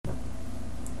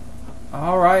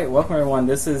Alright, welcome everyone.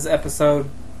 This is episode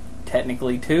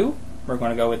technically 2. We're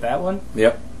going to go with that one.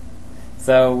 Yep.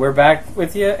 So we're back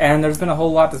with you, and there's been a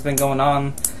whole lot that's been going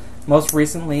on. Most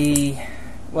recently,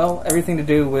 well, everything to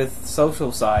do with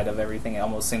social side of everything, it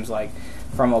almost seems like.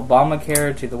 From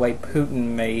Obamacare to the way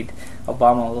Putin made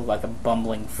Obama look like a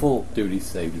bumbling fool. Dude, he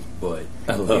saved his butt.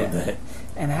 I love that.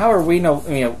 And how are we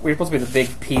we're supposed to be the big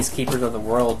peacekeepers of the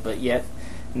world, but yet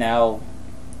now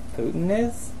Putin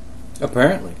is?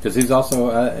 Apparently, because he's also,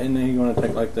 and he's going to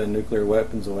take like the nuclear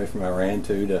weapons away from Iran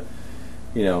too.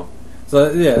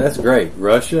 So yeah, that's great.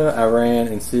 Russia, Iran,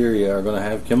 and Syria are going to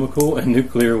have chemical and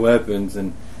nuclear weapons,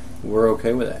 and we're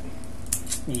okay with that.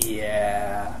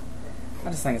 Yeah, I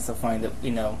just think it's so funny that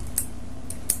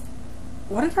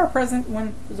what did our president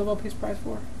win the Nobel Peace Prize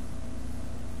for?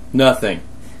 Nothing.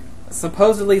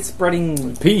 Supposedly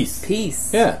spreading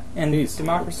peace. Yeah, and peace.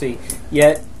 Democracy.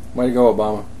 Yet, way to go,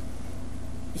 Obama.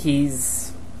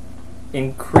 He's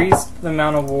increased the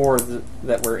amount of wars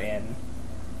that we're in.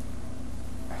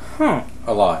 A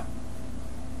lot.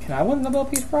 Can I win the Nobel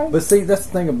Peace Prize? But see, that's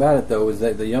the thing about it, though, is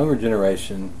that the younger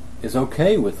generation is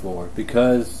okay with war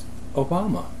because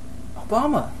Obama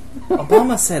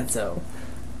said so.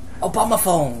 Obama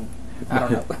phone. I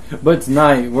don't know. But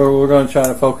tonight, what we're going to try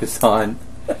to focus on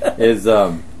is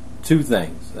two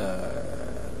things.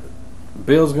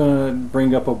 Bill's going to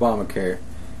bring up Obamacare.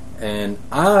 And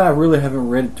I really haven't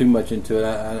read too much into it.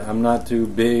 I'm not too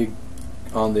big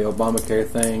on the Obamacare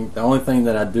thing. The only thing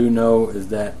that I do know is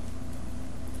that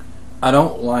I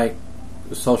don't like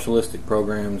the socialistic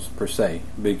programs per se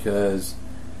because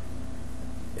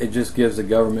it just gives the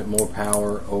government more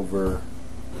power over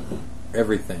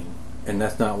everything. And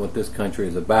that's not what this country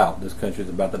is about. This country is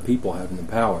about the people having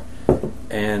the power.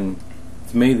 And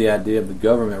to me, the idea of the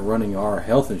government running our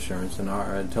health insurance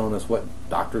and telling us what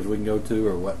doctors we can go to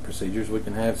or what procedures we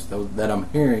can have, so that I'm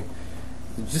hearing,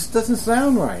 it just doesn't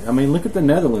sound right. I mean, look at the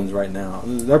Netherlands right now.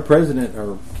 Their president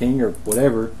or king or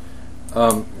whatever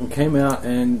came out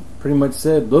and pretty much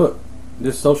said, look,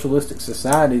 this socialistic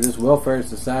society, this welfare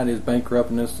society is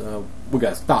bankrupting us. We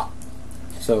got to stop.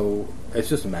 So it's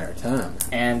just a matter of time.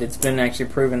 And it's been actually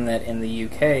proven that in the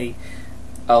UK,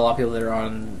 a lot of people that are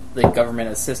on the government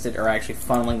assisted are actually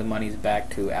funneling the monies back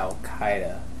to Al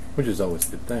Qaeda, which is always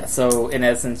a good thing. So in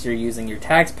essence, you're using your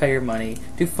taxpayer money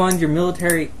to fund your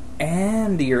military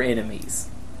and your enemies,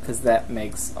 because that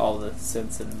makes all the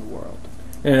sense in the world.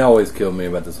 And it always killed me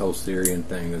about this whole Syrian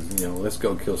thing is, let's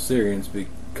go kill Syrians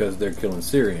because they're killing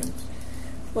Syrians.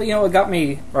 Well, it got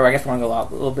me, or I guess we're going to go a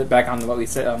little bit back on what we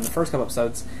said on the first couple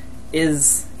episodes,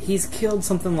 is he's killed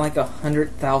something like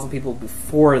 100,000 people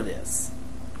before this.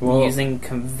 Using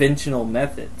conventional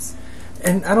methods.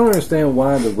 And I don't understand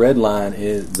why the red line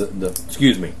is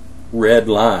red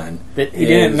line that he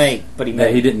didn't make, but he made.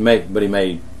 That he didn't make, but he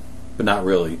made, but not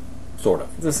really, sort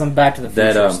of. There's some Back to the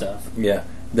Future stuff. Yeah,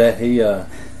 that he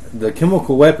the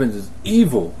chemical weapons is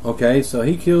evil. Okay, so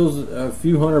he kills a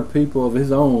few hundred people of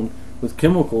his own with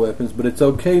chemical weapons, but it's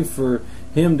okay for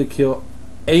him to kill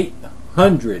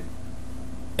 800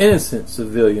 innocent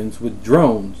civilians with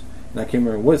drones. And I can't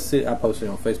remember what city. I posted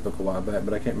it on Facebook a while back,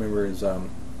 but I can't remember his. In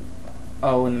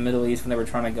the Middle East when they were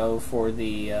trying to go for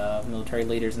the military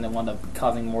leaders, and they wound up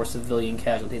causing more civilian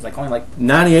casualties. Only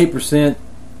 98%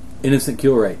 innocent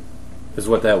kill rate is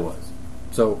what that was.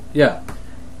 So yeah,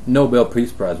 Nobel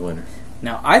Peace Prize winner.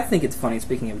 Now I think it's funny.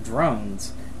 Speaking of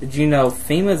drones, did you know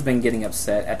FEMA's been getting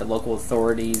upset at the local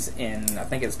authorities in I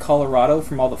think it's Colorado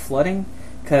from all the flooding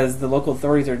because the local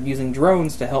authorities are using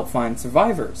drones to help find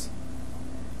survivors.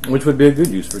 Which would be a good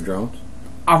use for drones.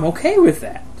 I'm okay with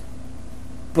that.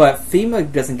 But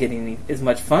FEMA doesn't get as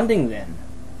much funding then.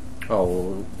 Oh,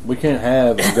 well, we can't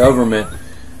have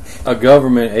a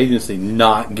government agency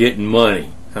not getting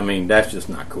money. I mean, that's just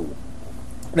not cool.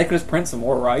 They could just print some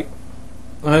more, right?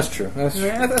 Well, that's true. That's what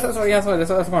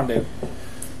I'm going to do.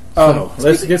 So,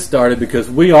 let's get started because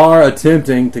we are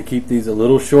attempting to keep these a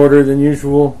little shorter than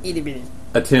usual.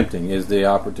 Attempting is the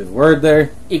operative word there.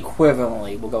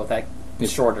 Equivalently, we'll go with that.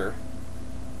 Shorter.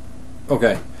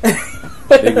 Okay.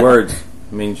 Big words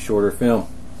means shorter film.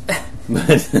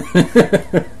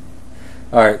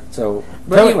 Alright, so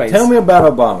tell me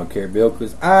about Obamacare, Bill,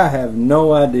 because I have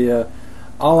no idea.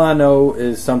 All I know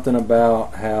is something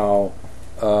about how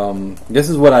this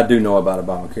is what I do know about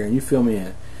Obamacare, and you fill me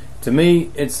in. To me,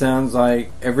 it sounds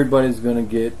like everybody's going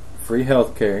to get free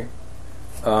health care.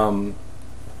 And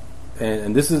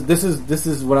this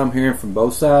is what I'm hearing from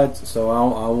both sides, so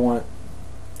I want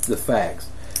the facts.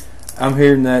 I'm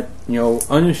hearing that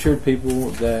uninsured people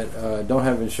that don't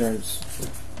have insurance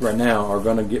right now are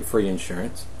going to get free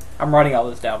insurance. I'm writing all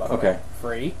this down, by the way. Okay.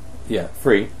 Free? Yeah,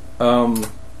 free.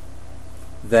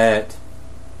 that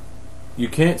you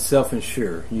can't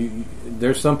self-insure.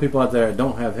 There's some people out there that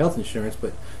don't have health insurance,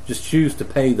 but just choose to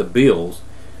pay the bills.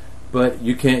 But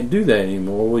you can't do that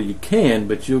anymore. Well, you can,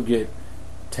 but you'll get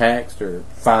taxed or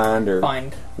fined or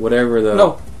whatever the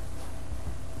no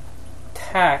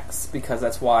tax, because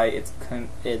that's why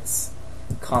it's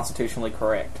constitutionally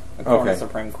correct according to the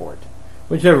Supreme Court.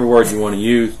 Whichever word you want to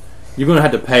use, you're going to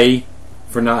have to pay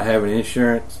for not having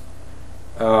insurance,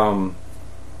 and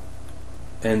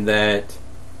that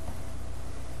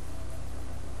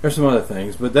there's some other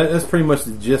things, but that's pretty much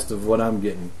the gist of what I'm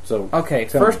getting. So okay,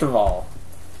 first of all,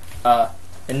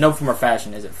 in no form or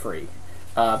fashion is it free.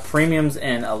 Premiums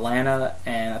in Atlanta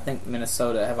and I think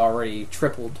Minnesota have already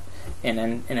tripled in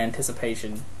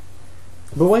anticipation.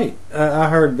 But wait, I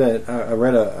heard that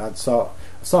I saw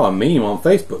a meme on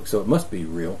Facebook, so it must be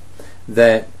real,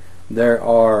 that there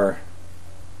are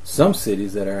some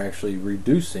cities that are actually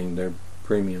reducing their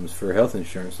premiums for health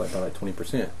insurance by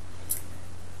 20%.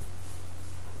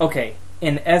 Okay,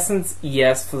 in essence,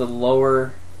 yes. For the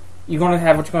lower, you're going to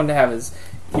have what you're going to have is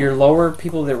your lower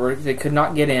people that could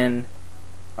not get in.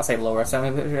 I'll say lower.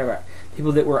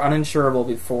 People that were uninsurable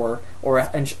before or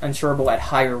insurable at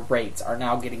higher rates are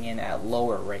now getting in at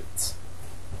lower rates.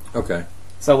 Okay.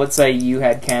 So let's say you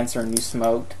had cancer and you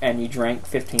smoked and you drank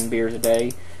 15 beers a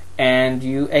day and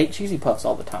you ate Cheesy Puffs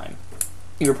all the time.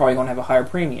 You're probably going to have a higher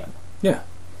premium. Yeah,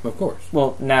 of course.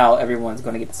 Well, now everyone's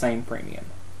going to get the same premium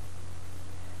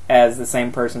as the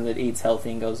same person that eats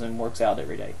healthy and goes and works out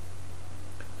every day.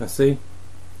 Now see,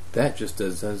 that just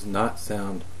does not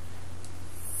sound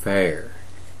fair.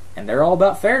 And they're all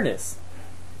about fairness.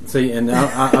 See, and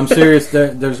I'm serious.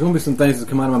 There's going to be some things that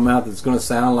come out of my mouth that's going to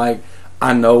sound like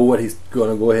I know what he's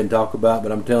going to go ahead and talk about,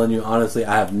 but I'm telling you, honestly,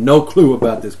 I have no clue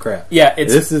about this crap. Yeah,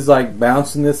 this is like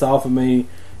bouncing this off of me,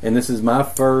 and this is my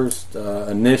first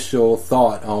initial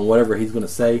thought on whatever he's going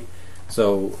to say.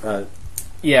 So,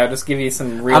 yeah, I'll just give you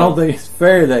some real... I don't think it's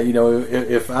fair that,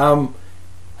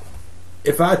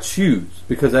 if I choose,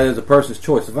 because that is a person's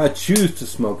choice, if I choose to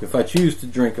smoke, if I choose to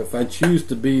drink, if I choose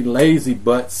to be lazy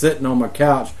butt sitting on my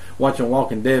couch watching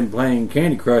Walking Dead and playing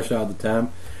Candy Crush all the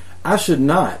time, I should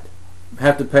not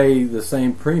have to pay the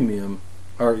same premium,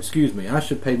 or excuse me, I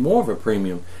should pay more of a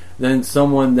premium than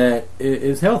someone that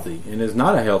is healthy and is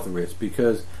not a health risk,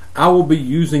 because I will be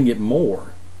using it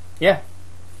more. Yeah.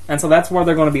 And so that's where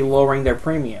they're going to be lowering their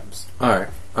premiums. All right.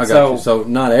 I got you. So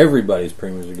not everybody's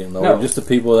premiums are getting lower. No. Just the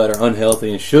people that are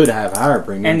unhealthy and should have higher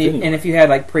premiums. And if you had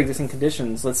like pre-existing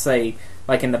conditions, let's say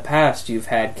like in the past you've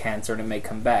had cancer and it may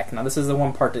come back. Now this is the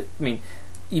one part that,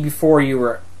 before you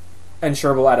were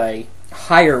insurable at a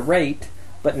higher rate,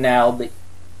 but now that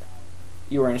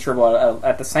you are insurable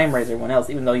at the same rate as everyone else,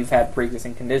 even though you've had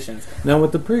pre-existing conditions. Now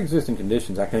with the pre-existing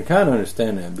conditions, I can kind of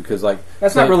understand that, because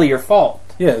that's not really your fault.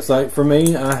 Yeah, it's like for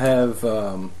me, I have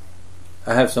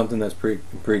something that's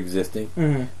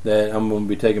pre-existing that I'm going to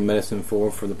be taking medicine for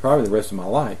probably the rest of my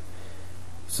life.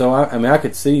 So I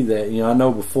could see that. I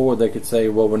know before they could say,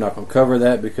 well, we're not going to cover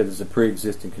that because it's a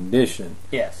pre-existing condition.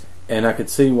 Yes. And I could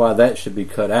see why that should be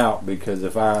cut out, because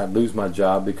if I lose my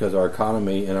job because our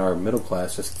economy and our middle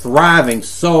class is thriving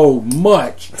so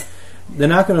much,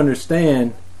 then I can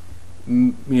understand,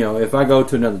 if I go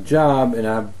to another job and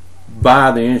I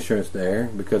buy the insurance there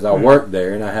because I work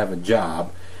there and I have a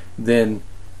job, then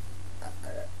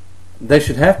they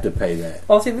should have to pay that.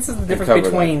 Well, see, this is the difference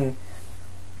between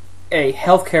a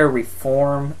healthcare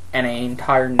reform and an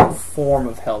entire new form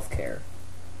of healthcare.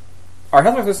 Our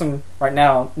healthcare system right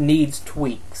now needs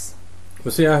tweaks.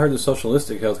 Well, see, I heard the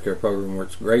socialistic healthcare program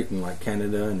works great in like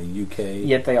Canada and the UK.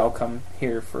 Yet they all come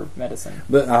here for medicine.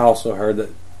 But I also heard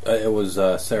that it was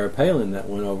Sarah Palin that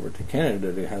went over to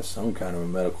Canada to have some kind of a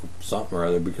medical something or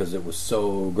other because it was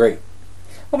so great.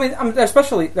 Well, they're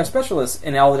specialists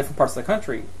in all the different parts of the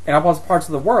country, in all parts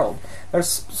of the world. There's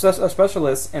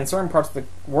specialists in certain parts of the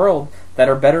world that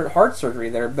are better at heart surgery,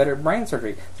 that are better at brain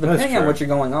surgery. So depending on what you're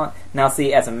going on. Now,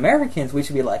 see, as Americans, we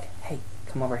should be like, hey,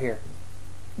 come over here.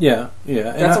 Yeah.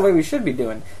 That's the way we should be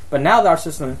doing. But now our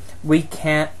system, we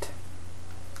can't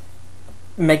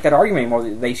make that argument anymore.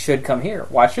 They should come here.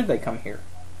 Why should they come here?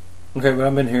 Okay, but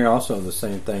I've been hearing also the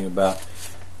same thing about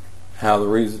how the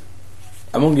reason...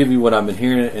 I'm going to give you what I've been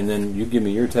hearing, and then you give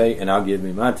me your take, and I'll give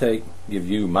you my take.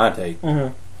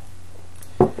 Mm-hmm.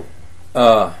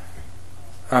 I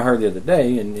heard the other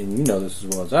day, and you know this as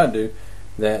well as I do,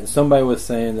 that somebody was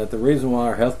saying that the reason why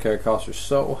our healthcare costs are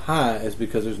so high is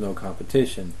because there's no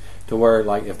competition. To where,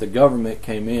 like, if the government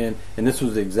came in, and this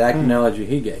was the exact analogy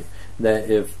he gave, that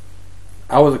if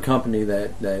I was a company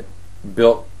that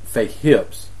built fake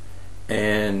hips,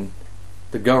 and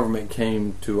the government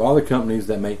came to all the companies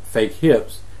that make fake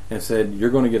hips and said, you're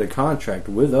going to get a contract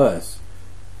with us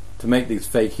to make these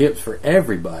fake hips for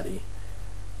everybody,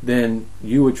 then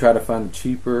you would try to find a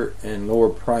cheaper and lower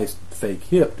priced fake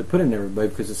hip to put in everybody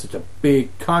because it's such a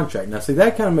big contract. Now, see,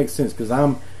 that kind of makes sense because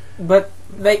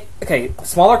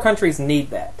smaller countries need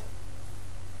that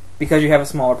because you have a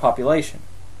smaller population.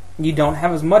 You don't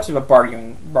have as much of a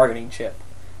bargaining chip.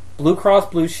 Blue Cross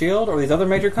Blue Shield or these other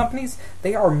major companies,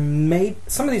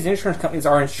 some of these insurance companies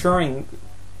are insuring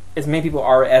as many people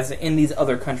are as in these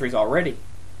other countries already.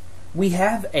 We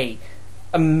have a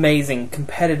amazing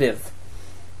competitive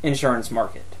insurance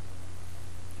market.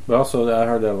 But also, I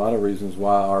heard that a lot of reasons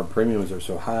why our premiums are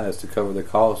so high is to cover the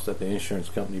cost that the insurance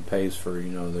company pays for,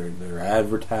 their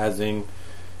advertising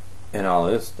and all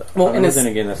this stuff. Well, and then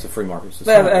again, that's a free market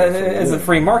society. It's a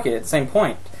free market at the same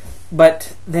point.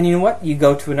 But then you know what? You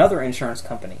go to another insurance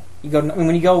company.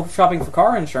 When you go shopping for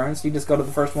car insurance, you just go to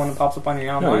the first one that pops up on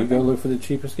your online. No, you go look for the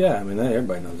cheapest guy. I mean,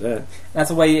 everybody knows that. That's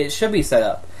the way it should be set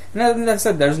up. And as I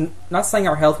said, there's not saying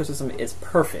our healthcare system is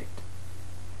perfect,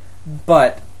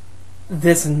 but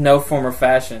this in no form or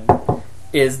fashion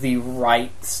is the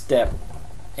right step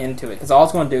into it. Because all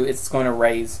it's going to do is it's going to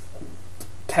raise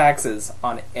taxes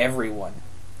on everyone,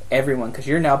 because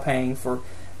you're now paying for,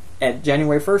 at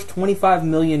January 1st, 25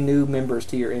 million new members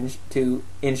to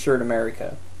Insured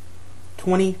America.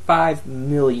 25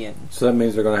 million. So that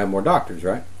means they're going to have more doctors,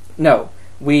 right? No,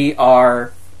 we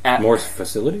are at more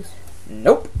facilities.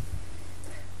 Nope.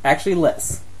 Actually,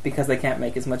 less because they can't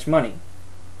make as much money,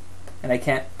 and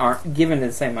they aren't given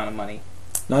the same amount of money.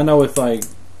 Now I know with like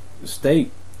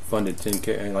state funded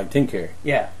TennCare,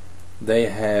 yeah, they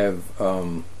have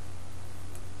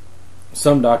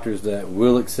some doctors that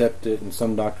will accept it and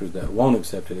some doctors that won't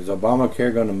accept it. Is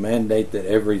Obamacare going to mandate that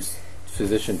every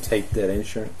physician take that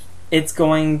insurance? It's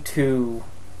going to.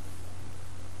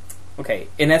 Okay,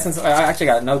 in essence, I actually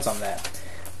got notes on that.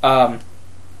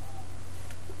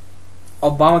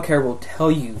 Obamacare will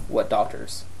tell you what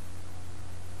doctors.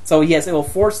 So yes, it will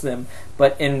force them,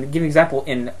 but give an example,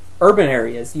 in urban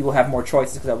areas, you will have more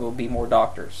choices because there will be more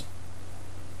doctors.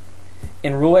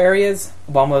 In rural areas,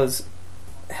 Obama's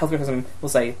healthcare system will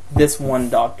say, this one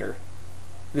doctor,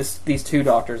 these two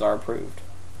doctors are approved.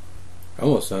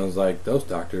 Almost sounds like those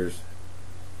doctors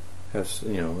have,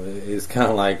 it's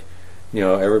kind of like,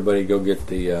 everybody go get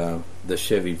the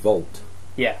Chevy Volt.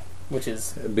 Yeah, which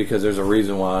is... Because there's a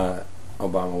reason why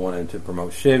Obama wanted to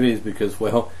promote Chevys, because,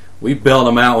 we bailed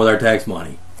them out with our tax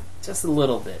money. Just a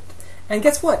little bit. And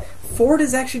guess what? Ford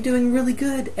is actually doing really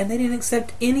good, and they didn't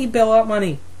accept any bailout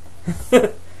money.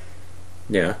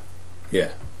 Yeah.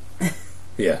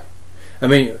 I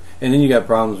mean, and then you got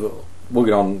problems with, we'll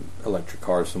get on electric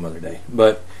cars some other day,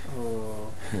 but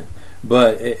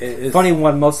it's funny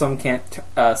one. Most of them can't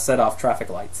set off traffic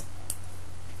lights.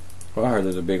 Well, I heard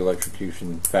there's a big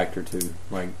electrocution factor too,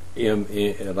 like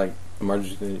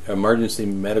emergency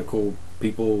medical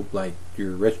people, like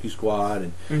your rescue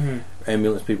squad and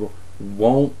ambulance people,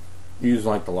 won't use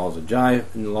like the laws of Jive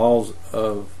and the laws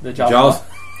of the Jaws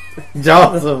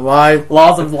of life.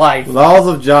 Laws of life. Laws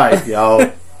of Jive,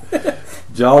 y'all.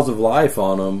 Jaws of life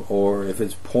on them, or if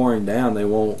it's pouring down, they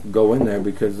won't go in there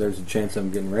because there's a chance of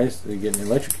them getting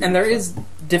electrocuted. And there is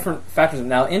different factors.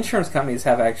 Now, insurance companies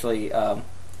have actually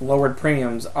lowered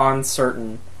premiums on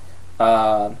certain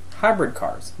hybrid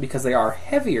cars because they are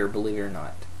heavier, believe it or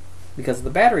not, because of the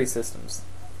battery systems.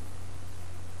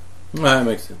 That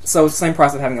makes sense. So it's the same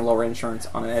price of having a lower insurance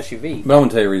on an SUV. But I'm going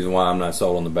to tell you the reason why I'm not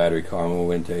sold on the battery car. I'm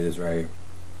going to tell you this right here.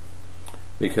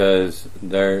 Because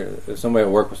somebody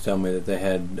at work was telling me that they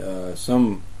had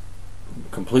some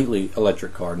completely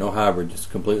electric car, no hybrid,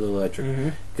 just completely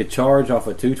electric, could charge off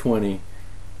a 220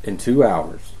 in 2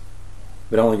 hours,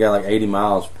 but only got like 80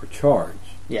 miles per charge.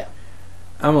 Yeah.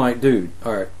 I'm like, dude,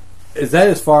 all right, is that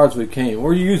as far as we came?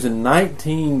 We're using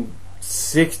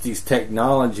 1960s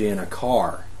technology in a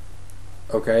car.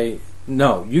 Okay?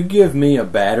 No, you give me a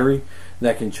battery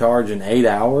that can charge in 8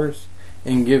 hours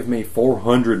and give me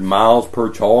 400 miles per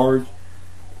charge,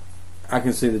 I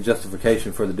can see the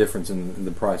justification for the difference in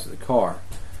the price of the car.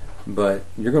 But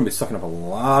you're going to be sucking up a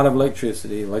lot of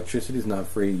electricity. Electricity is not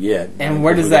free yet. And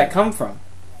where does that come from?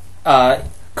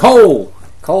 Coal!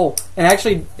 Coal. And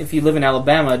actually, if you live in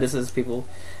Alabama, this is people,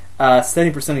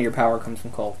 70% of your power comes from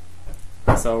coal.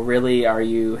 So really, are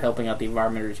you helping out the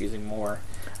environment or just using more?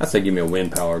 I say give me a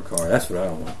wind-powered car. That's what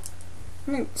I want.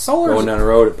 I mean, solar. Going down the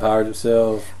road, it powers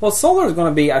itself. Well, solar is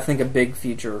going to be, I think, a big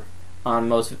feature on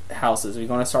most houses. You're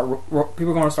going to start.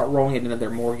 People are going to start rolling it into their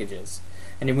mortgages,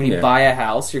 and then when you buy a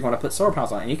house, you're going to put solar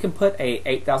panels on it. And you can put a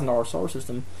 $8,000 solar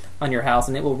system on your house,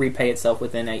 and it will repay itself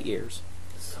within 8 years.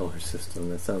 So solar system.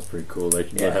 That sounds pretty cool. They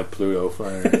should Yeah. have Pluto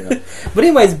flying around. But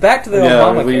anyways, back to the Yeah,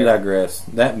 Obamacare. we digress.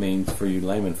 That means for you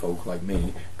layman folk like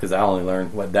me, because I only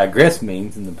learned what digress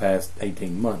means in the past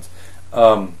 18 months.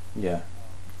 Yeah,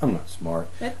 I'm not smart.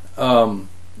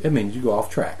 It means you go off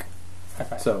track.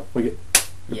 Okay. So we get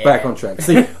Yeah. back on track.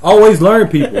 See, always learn,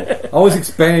 people. Always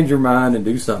expand your mind and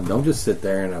do something. Don't just sit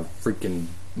there in a freaking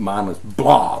mindless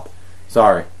blob.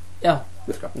 Sorry. Yeah.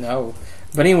 Let's go. No.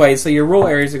 But anyway, so your rural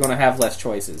areas are going to have less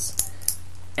choices.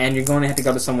 And you're going to have to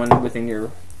go to someone within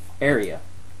your area.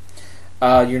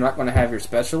 You're not going to have your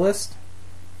specialist.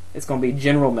 It's going to be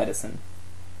general medicine.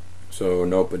 So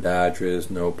no podiatrist,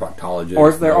 no proctologist. Or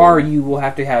if there no- are, you will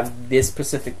have to have this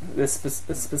specific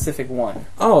one.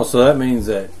 Oh, so that means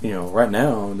that, right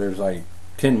now there's like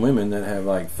 10 women that have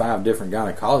like 5 different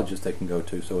gynecologists they can go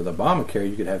to. So with Obamacare,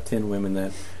 you could have 10 women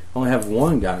that only have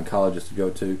one gynecologist to go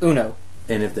to. Uno.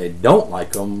 And if they don't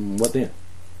like them, what then?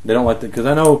 They don't like them because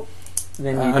I know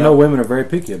Then women are very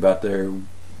picky about their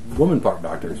woman part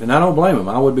doctors, and I don't blame them.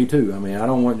 I would be too. I mean, I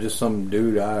don't want just some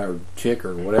dude or chick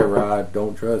or whatever I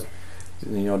don't trust.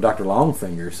 Dr.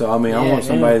 Longfinger. So I mean, I want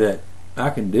somebody that I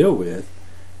can deal with.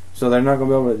 So they're not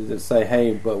going to be able to say,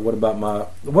 "Hey, but what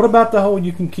about the whole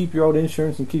you can keep your old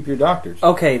insurance and keep your doctors?"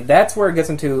 Okay, that's where it gets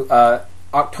into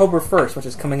October 1st, which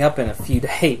is coming up in a few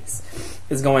days,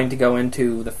 is going to go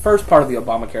into the first part of the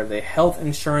Obamacare, the health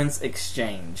insurance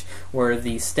exchange, where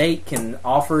the state can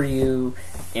offer you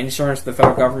insurance to the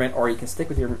federal government, or you can stick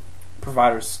with your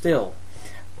providers still.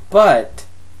 But,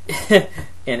 in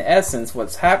essence,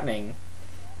 what's happening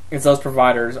is those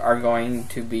providers are going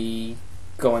to be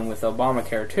going with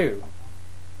Obamacare too.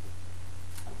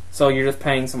 So you're just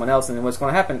paying someone else, and what's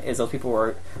going to happen is those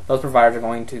providers are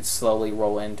going to slowly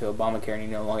roll into Obamacare, and you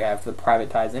no longer have the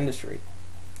privatized industry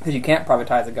because you can't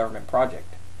privatize a government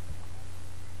project.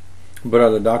 But are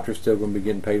the doctors still going to be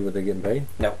getting paid what they're getting paid?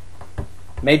 No,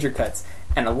 major cuts,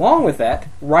 and along with that,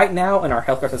 right now in our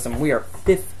healthcare system, we are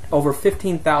over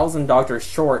 15,000 doctors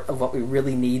short of what we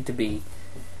really need to be.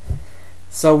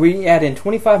 So we add in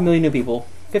 25 million new people,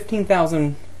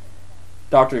 15,000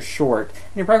 doctors short,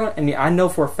 and you're probably and I know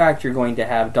for a fact you're going to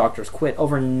have doctors quit.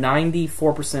 Over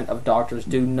 94% of doctors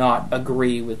do not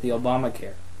agree with the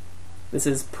Obamacare. This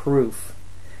is proof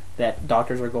that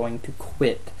doctors are going to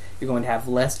quit. You're going to have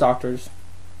less doctors.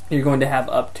 You're going to have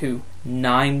up to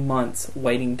 9 months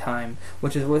waiting time,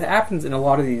 which is what happens in a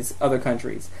lot of these other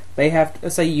countries. They have to,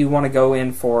 let's say you want to go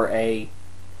in for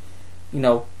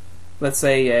let's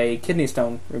say a kidney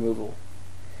stone removal.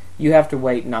 You have to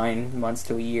wait 9 months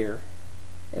to a year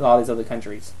in a lot of these other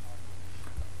countries.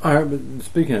 All right, but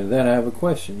speaking of that, I have a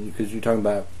question because you're talking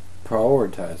about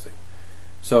prioritizing.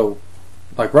 So,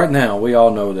 like right now, we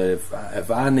all know that if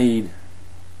I need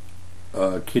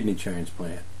a kidney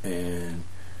transplant and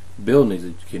Bill needs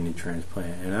a kidney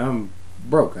transplant and I'm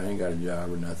broke, I ain't got a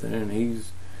job or nothing, and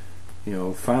he's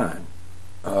fine.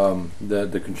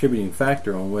 The contributing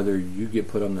factor on whether you get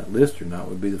put on that list or not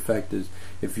would be the fact is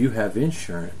if you have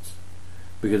insurance.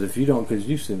 Because if you don't, because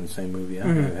you've seen the same movie I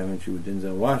have, haven't you, with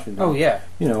Denzel Washington? Oh, yeah.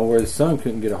 Where his son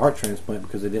couldn't get a heart transplant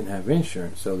because they didn't have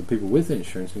insurance. So the people with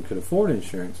insurance and could afford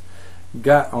insurance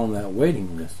got on that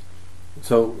waiting list.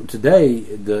 So today,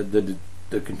 the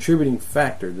contributing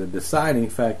factor, the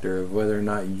deciding factor of whether or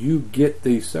not you get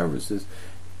these services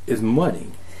is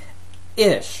money.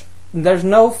 Ish. There's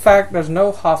no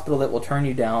hospital that will turn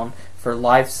you down for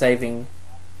life-saving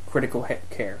critical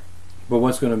care. But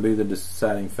what's going to be the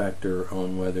deciding factor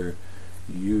on whether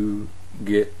you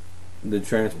get the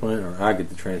transplant or I get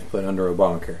the transplant under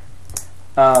Obamacare?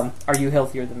 Are you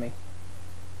healthier than me?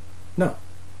 No.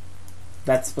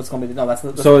 That's what's going to be. No, that's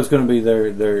so it's going to be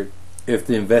their if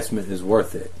the investment is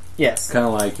worth it. Yes. Kind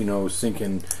of like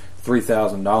sinking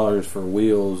 $3,000 for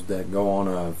wheels that go on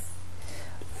a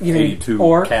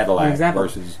 82 Cadillac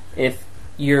versus if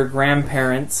your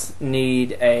grandparents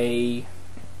need a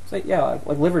like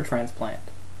liver transplant,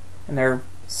 and they're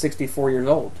 64 years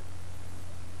old.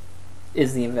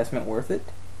 Is the investment worth it?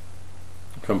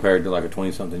 Compared to like a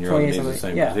 20-something-year-old needs the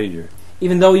same procedure.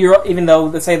 Even though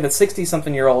let's say the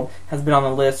 60-something-year-old has been on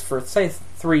the list for say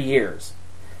 3 years,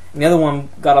 and the other one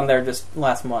got on there just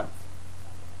last month.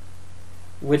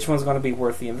 Which one's going to be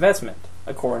worth the investment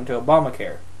according to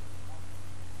Obamacare?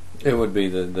 It would be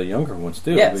the younger one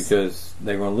still, yes. Because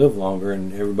they're going to live longer,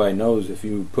 and everybody knows if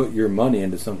you put your money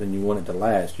into something, you want it to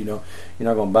last. You're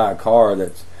not going to buy a car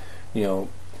that's,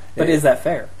 But is that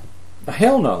fair?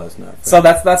 Hell no, that's not fair. So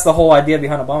that's the whole idea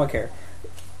behind Obamacare.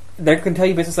 They can tell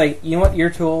you basically, you know what, you're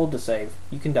too old to save.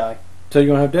 You can die. So you're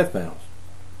going to have death panels?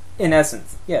 In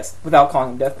essence, yes, without calling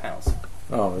them death panels.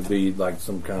 Oh, it'd be like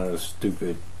some kind of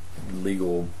stupid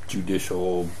legal,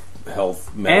 judicial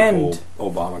health, medical, And-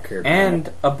 Obamacare.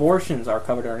 And abortions are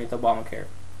covered underneath Obamacare.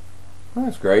 Well,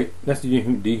 that's great. That's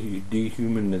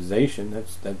dehumanization.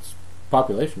 That's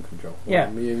population control. Yeah. I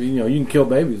mean, you can kill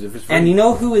babies if it's free. And you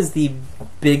know who is the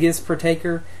biggest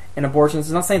partaker in abortions?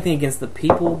 It's not saying anything against the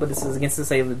people, but this is against the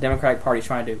say the Democratic Party is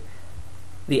trying to do.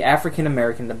 The African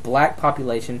American, the black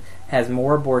population, has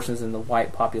more abortions than the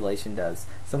white population does.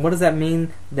 So what does that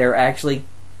mean? They're actually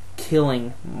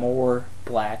killing more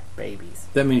black babies.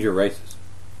 That means you're racist.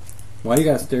 Why you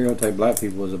got to stereotype black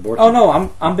people as abortion? Oh no,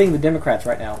 I'm being the Democrats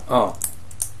right now. Oh.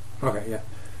 Okay, yeah.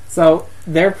 So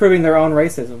they're proving their own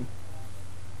racism.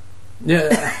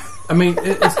 Yeah, I mean,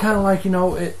 it's kind of like,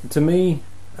 to me,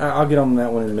 I'll get on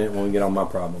that one in a minute when we get on my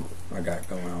problem I got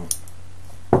going on.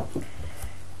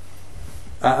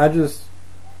 I just,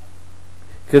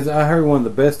 because I heard one of the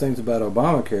best things about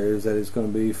Obamacare is that it's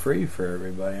going to be free for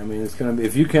everybody. I mean, it's going to be,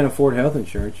 if you can't afford health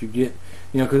insurance, you get,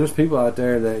 because there's people out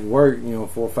there that work, 4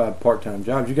 or 5 part-time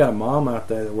jobs. You got a mom out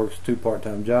there that works 2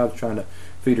 part-time jobs trying to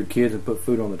feed her kids and put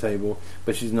food on the table,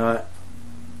 but she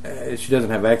doesn't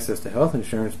have access to health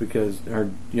insurance because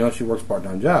she works a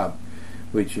part-time job,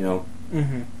 which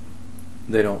Mm-hmm.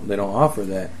 they don't offer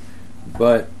that,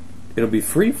 but it'll be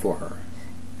free for her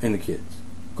and the kids.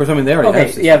 Of course, I mean they already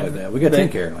have systems like that. We got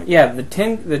TennCare like that.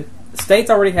 The states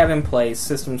already have in place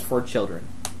systems for children,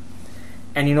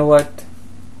 and you know what?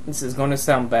 This is going to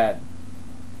sound bad.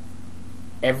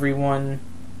 Everyone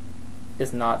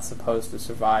is not supposed to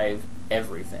survive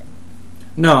everything.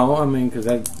 No, I mean because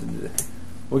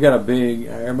we got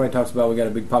everybody talks about we got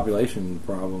a big population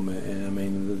problem, and I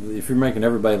mean, if you're making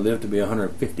everybody live to be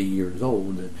 150 years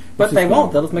old, but they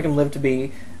won't. They'll just make them live to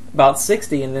be about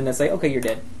 60, and then they say, "Okay, you're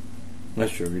dead."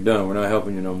 That's true. You're done. We're not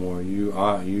helping you no more. You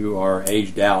are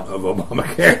aged out of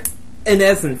Obamacare. In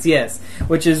essence, yes,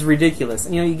 which is ridiculous.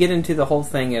 You get into the whole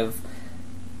thing of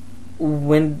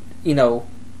when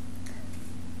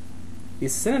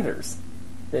these senators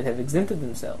that have exempted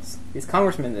themselves, these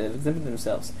congressmen that have exempted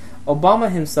themselves. Obama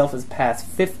himself has passed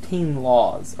 15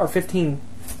 laws, or 15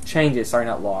 changes, sorry,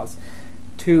 not laws,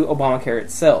 to Obamacare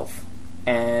itself.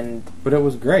 But it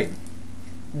was great.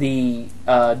 The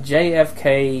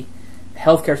JFK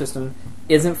healthcare system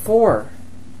isn't for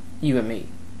you and me.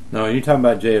 No, you're talking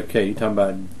about JFK. You talking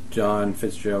about John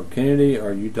Fitzgerald Kennedy, or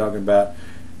are you talking about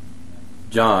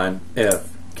John F.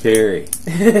 Kerry?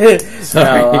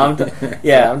 Sorry. No, I'm talking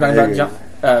about John,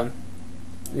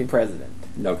 the president.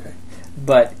 Okay.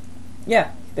 But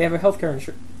yeah, they have a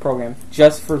healthcare program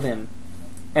just for them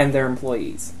and their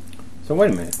employees. So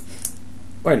wait a minute.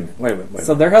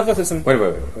 So their healthcare system. Wait.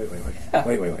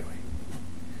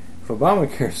 If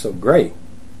Obamacare is so great,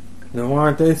 then why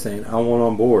aren't they saying I want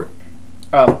on board?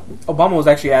 Obama was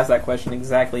actually asked that question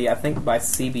exactly, I think, by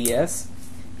CBS.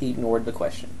 He ignored the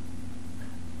question.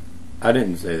 I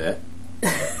didn't say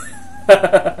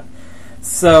that.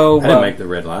 So I didn't make the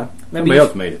red line. Somebody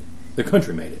else made it. The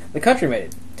country made it. The country made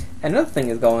it. Another thing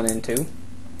is going into,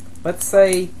 let's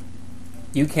say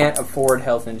you can't afford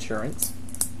health insurance,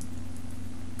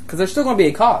 because there's still going to be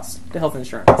a cost to health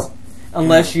insurance,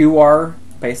 unless you are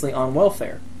basically on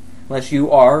welfare, unless you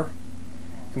are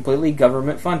completely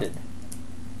government funded.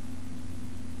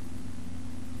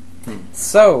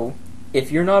 So,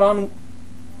 if you're not on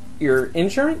your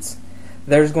insurance,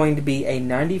 there's going to be a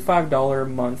 $95 a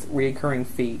month recurring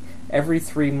fee. Every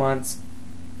 3 months,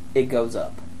 it goes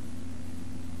up.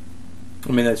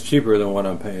 I mean, that's cheaper than what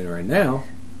I'm paying right now.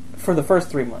 For the first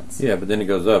 3 months. Yeah, but then it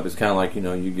goes up. It's kind of like,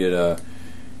 you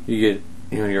get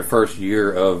your first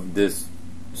year of this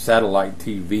satellite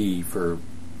TV for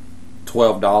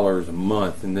 $12 a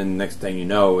month, and then the next thing you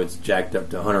know, it's jacked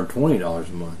up to $120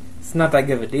 a month. It's not that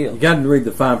good of a deal. You got to read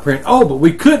the fine print. Oh, but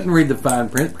we couldn't read the fine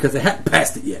print because they hadn't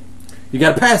passed it yet. You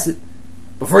got to pass it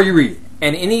before you read it.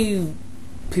 And any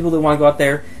people that want to go out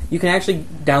there, you can actually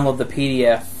download the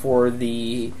PDF for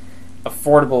the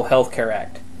Affordable Health Care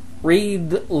Act. Oh,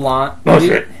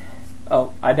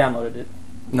 I downloaded it.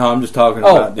 No, I'm just talking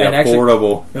about the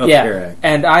Affordable Health Care Act.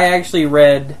 And I actually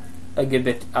read a good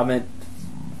bit. I'm at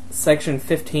section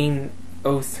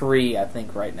 1503, I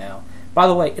think, right now. By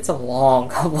the way, it's a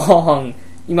long.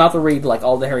 You might have to read like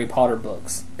all the Harry Potter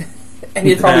books, and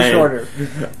it's probably shorter.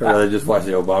 I'd rather just watch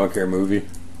the Obamacare movie.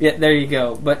 Yeah, there you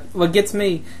go. But what gets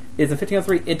me is in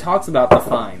 1503, it talks about the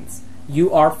fines.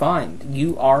 You are fined.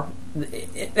 You are.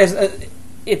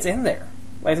 It's in there,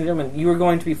 ladies and gentlemen. You are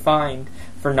going to be fined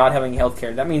for not having health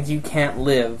care. That means you can't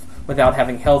live without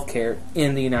having health care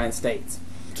in the United States.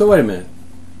 So wait a minute.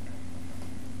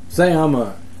 Say I own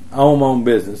my own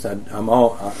business.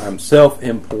 I'm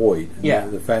self-employed. Yeah.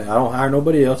 The fact I don't hire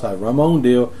nobody else. I run my own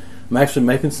deal. I'm actually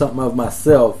making something of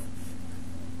myself.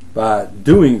 by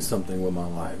doing something with my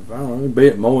life. I don't know, be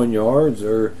it mowing yards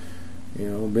or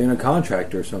being a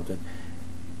contractor or something.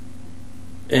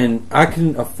 And I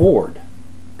can afford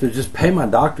to just pay my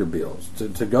doctor bills,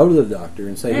 to go to the doctor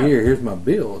and say, here's my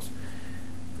bills.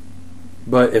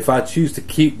 But if I choose to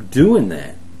keep doing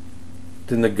that,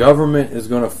 then the government is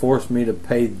going to force me to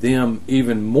pay them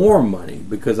even more money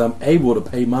because I'm able to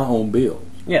pay my own bills.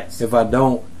 Yes. If I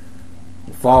don't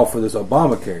fall for this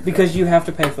Obamacare. Because you have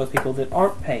to pay for those people that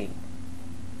aren't paying.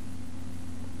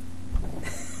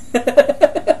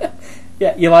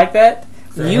 Yeah, you like that?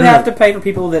 You have to pay for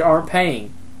people that aren't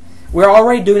paying. We're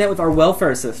already doing that with our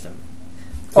welfare system.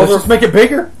 Let's just make it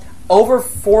bigger? Over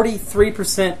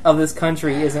 43% of this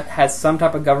country has some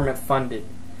type of government-funded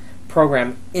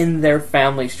program in their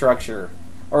family structure,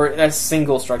 or a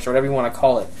single structure, whatever you want to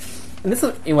call it. And this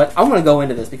is what I want to go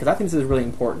into this because I think this is really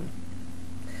important.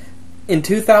 In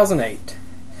 2008,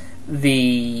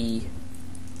 the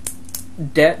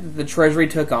debt the Treasury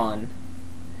took on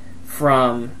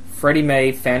from Freddie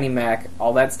Mae, Fannie Mac,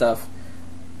 all that stuff.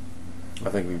 I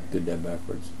think we did that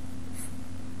backwards.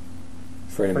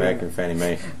 Freddie Mac and Fannie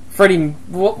Mae.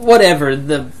 Whatever,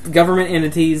 the government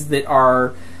entities that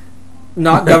are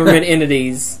not government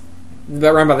entities,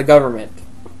 but run by the government.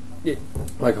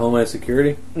 Like Homeland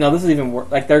Security? No, this is even worse.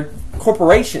 Like, they're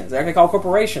corporations. They're actually called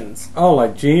corporations. Oh,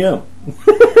 like GM.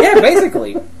 Yeah,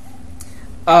 basically.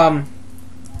 And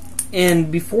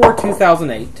before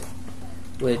 2008,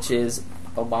 which is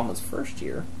Obama's first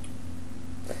year,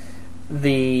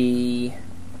 the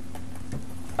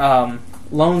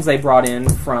loans they brought in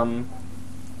from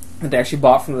that they actually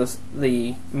bought from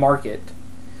the market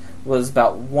was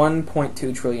about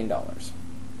 $1.2 trillion.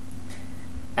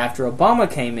 After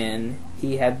Obama came in,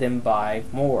 he had them buy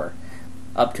more,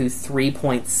 up to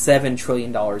 $3.7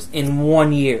 trillion in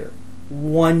 1 year.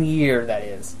 1 year, that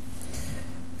is.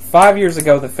 5 years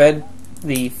ago, the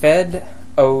Fed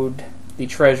owed the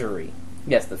Treasury.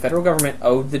 Yes, the federal government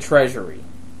owed the Treasury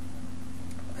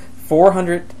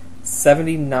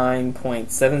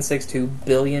 $479.762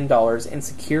 billion in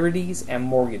securities and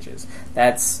mortgages.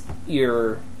 That's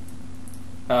your,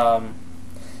 like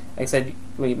I said,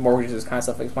 mortgages is kind of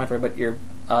self-explanatory, but your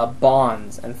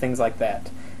bonds and things like that.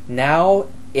 Now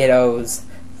it owes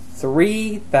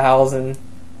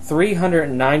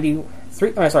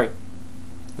 $3,393. Sorry,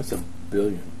 that's a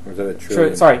billion, or is that a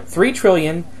trillion? Sorry,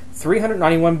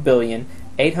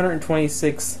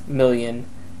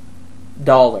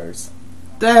 $3,391,826,000,000.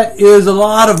 That is a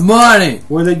lot of money.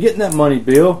 Where are they getting that money,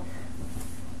 Bill?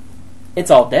 It's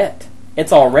all debt.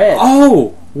 It's all red.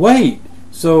 Oh, wait.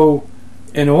 So,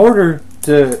 in order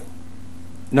to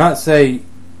not say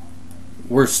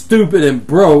we're stupid and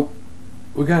broke,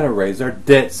 we got to raise our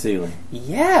debt ceiling.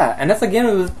 Yeah, and that's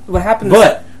again what happens.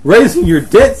 But raising your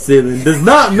debt ceiling does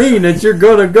not mean that you're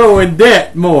going to go in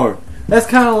debt more. That's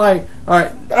kind of like, all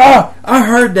right, I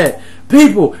heard that.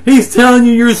 People, he's telling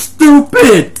you you're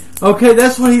stupid. Okay,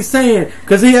 that's what he's saying.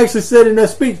 Because he actually said in that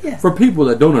speech, for people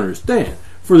that don't understand,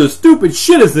 for the stupid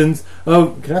citizens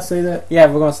of, can I say that? Yeah,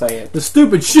 we're going to say it. The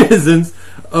stupid citizens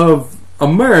of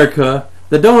America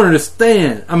that don't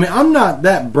understand. I mean, I'm not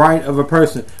that bright of a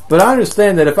person, but I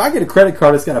understand that if I get a credit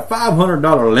card that's got a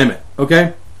 $500 limit,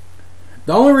 okay?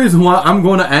 The only reason why I'm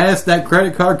going to ask that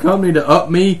credit card company to up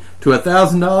me to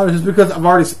 $1,000 is because I've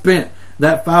already spent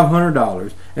that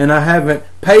 $500 and I haven't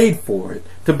paid for it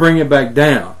to bring it back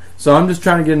down. So I'm just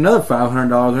trying to get another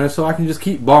 $500 in there so I can just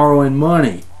keep borrowing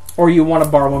money. Or you want to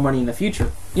borrow more money in the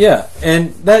future. Yeah,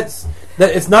 and that.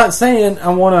 It's not saying I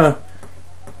want to.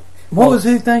 What was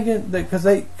he thinking? Because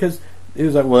he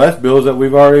was like, well, that's bills that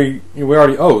we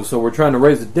already owe, so we're trying to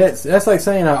raise the debt. That's like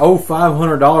saying I owe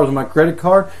 $500 on my credit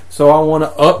card, so I want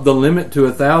to up the limit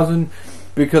to $1,000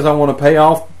 because I want to pay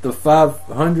off the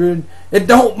 $500. It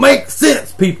don't make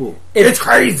sense, people. It's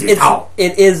crazy talk.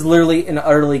 It is literally and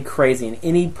utterly crazy, and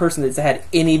any person that's had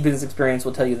any business experience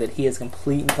will tell you that he is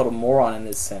complete and total moron in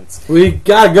this sense. We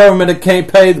got a government that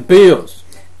can't pay the bills,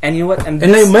 and you know what? And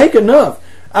they make enough.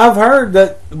 I've heard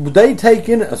that they take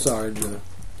in. Sorry, the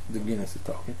Guinness is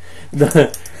talking.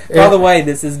 By the way,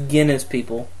 this is Guinness,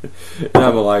 people.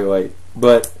 I'm a lightweight,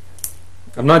 but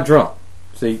I'm not drunk.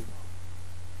 See.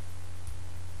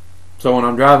 So when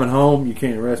I'm driving home, you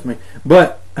can't arrest me.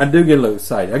 But I do get a little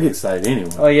excited. I get excited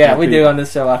anyway. Oh yeah, we do on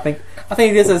this show. I think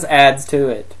this is adds to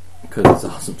it. Because it's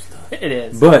awesome stuff. It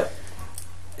is. But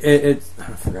it's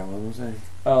I forgot what I was saying.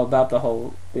 Oh, about the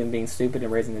whole them being stupid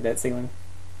and raising the debt ceiling.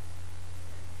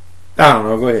 I don't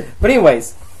know. Go ahead. But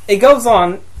anyways, it goes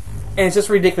on, and it's just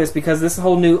ridiculous because this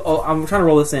whole new. I'm trying to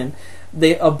roll this in.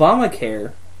 The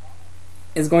Obamacare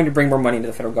is going to bring more money into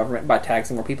the federal government by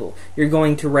taxing more people. You're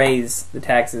going to raise the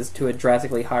taxes to a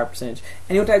drastically higher percentage.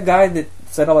 And you know what that guy that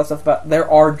said all that stuff about? There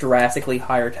are drastically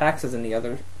higher taxes in the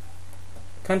other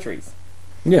countries.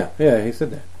 Yeah, he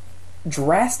said that.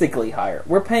 Drastically higher.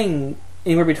 We're paying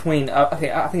anywhere between, I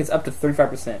think it's up to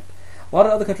 35%. A lot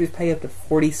of other countries pay up to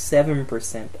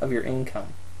 47% of your income.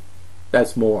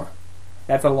 That's more.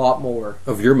 That's a lot more.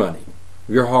 Of your money.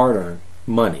 Your hard-earned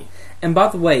money. And by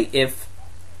the way, if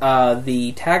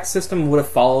the tax system would have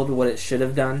followed what it should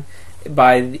have done in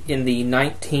the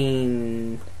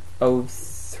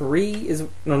 1913 is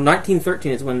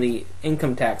when the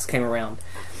income tax came around.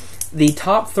 The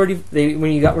top 30,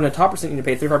 when you were in the top percent, you had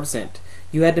to pay 35%.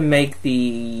 You had to make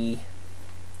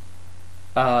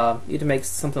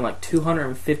something like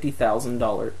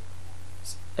 $250,000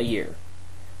 a year,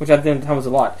 which at the time was a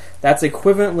lot. That's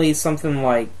equivalently something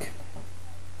like,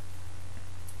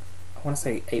 I want to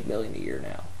say $8 million a year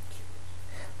now.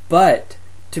 But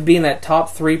to be in that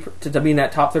top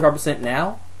 35%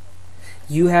 now,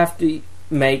 you have to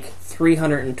make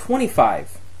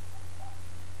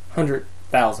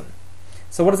 $325,000.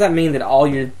 So what does that mean? That all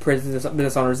your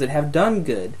business owners that have done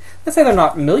good, let's say they're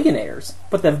not millionaires,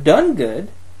 but they've done good,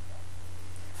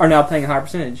 are now paying a higher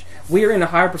percentage. We are in a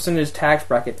higher percentage tax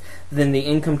bracket than the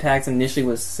income tax initially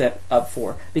was set up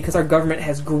for, because our government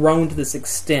has grown to this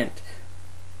extent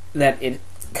that it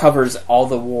covers all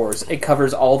the wars. It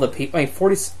covers all the people.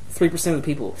 43% of the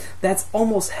people. That's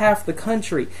almost half the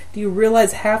country. Do you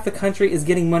realize half the country is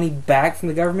getting money back from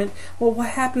the government? Well,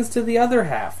 what happens to the other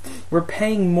half? We're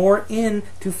paying more in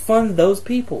to fund those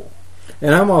people.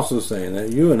 And I'm also saying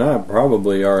that you and I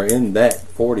probably are in that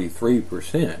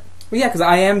 43%. Well, yeah, because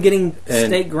I am getting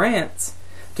state grants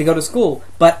to go to school,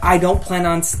 but I don't plan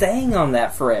on staying on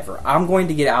that forever. I'm going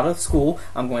to get out of school,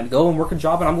 I'm going to go and work a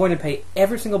job, and I'm going to pay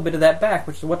every single bit of that back,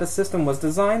 which is what the system was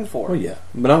designed for. Well, yeah,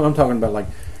 but I'm talking about like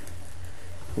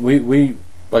we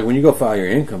like when you go file your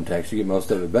income tax, you get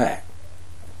most of it back.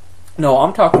 No,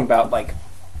 I'm talking about like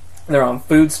they're on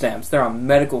food stamps, they're on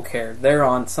medical care, they're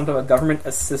on some type of government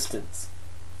assistance.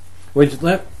 Which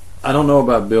I don't know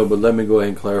about Bill, but let me go ahead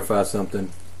and clarify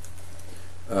something.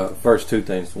 First, two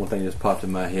things. One thing just popped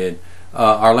in my head.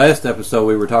 Our last episode,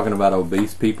 we were talking about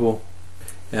obese people,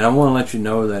 and I want to let you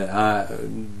know that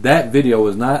that video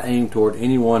was not aimed toward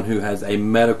anyone who has a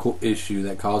medical issue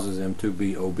that causes them to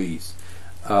be obese.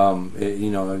 If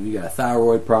you got a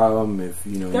thyroid problem,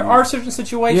 there are certain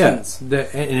situations. Yeah,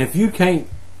 and if you can't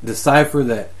decipher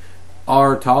that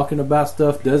our talking about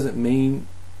stuff doesn't mean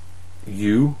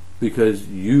you, because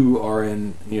you are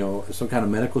in some kind of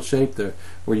medical shape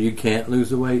where you can't lose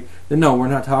the weight, then no, we're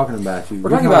not talking about you. We're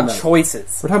talking about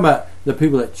choices. We're talking about the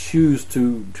people that choose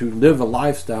to live a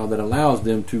lifestyle that allows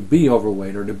them to be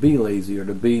overweight or to be lazy or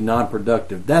to be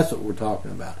non-productive. That's what we're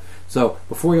talking about. So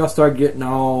before y'all start getting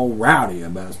all rowdy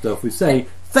about stuff we say,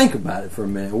 think about it for a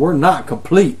minute. We're not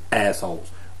complete assholes.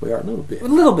 We are a little bit. A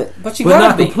little bit, but you gotta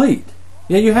not be complete.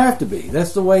 Yeah, you have to be.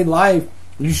 That's the way life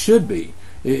you should be.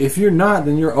 If you're not,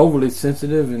 then you're overly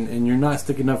sensitive and you're not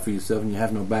sticking up for yourself and you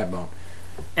have no backbone.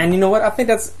 And you know what? I think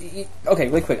that's okay.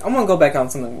 Really quick, I'm going to go back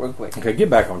on something real quick. Okay, get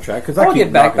back on track because I'll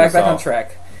get back on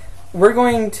track. We're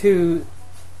going to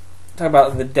talk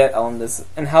about the debt on this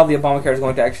and how the Obamacare is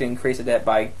going to actually increase the debt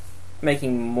by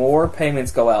making more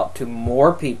payments go out to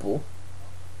more people.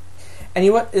 And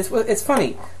you know what? It's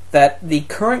funny that the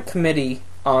current committee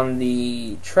on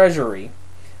the Treasury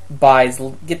buys,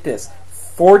 get this,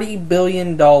 $40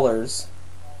 billion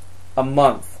a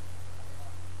month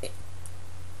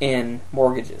in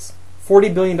mortgages.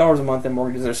 $40 billion a month in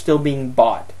mortgages are still being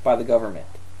bought by the government.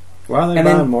 Why are they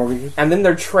buying mortgages? And then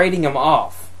they're trading them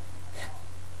off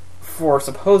for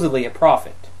supposedly a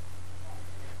profit.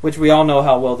 Which we all know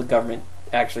how well the government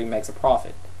actually makes a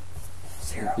profit.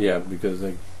 Zero. Yeah, because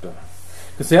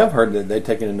see, I've heard that they're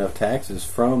taking enough taxes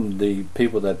from the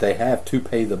people that they have to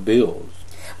pay the bills.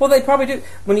 Well, they probably do.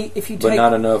 But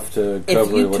not enough to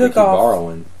cover what they keep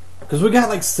borrowing. Because we got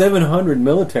like 700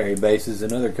 military bases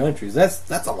in other countries. That's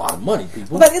a lot of money,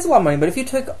 people. Well, that is a lot of money. But if you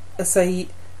took, say,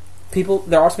 people,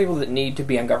 there are some people that need to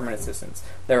be on government assistance.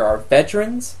 There are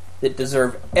veterans that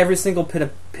deserve every single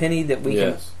penny that we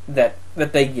can, that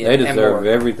they get. They deserve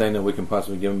everything that we can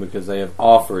possibly give them because they have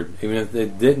offered. Even if they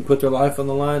didn't put their life on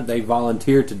the line, they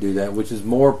volunteered to do that, which is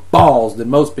more balls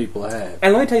than most people have.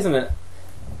 And let me tell you something.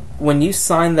 When you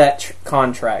sign that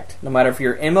contract, no matter if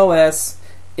your MOS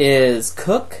is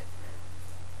cook,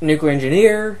 nuclear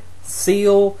engineer,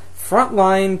 SEAL,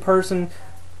 frontline person,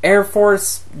 Air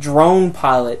Force drone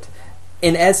pilot,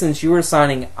 in essence, you are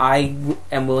signing, I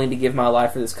am willing to give my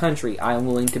life for this country. I am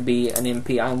willing to be an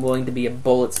MP. I am willing to be a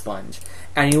bullet sponge.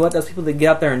 And you know what? Those people that get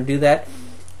out there and do that,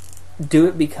 do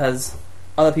it because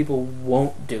other people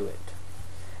won't do it.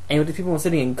 And with the people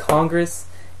sitting in Congress,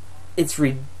 it's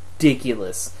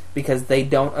ridiculous because they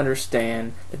don't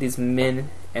understand that these men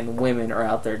and women are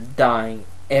out there dying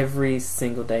every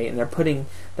single day, and they're putting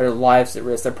their lives at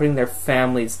risk. They're putting their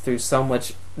families through so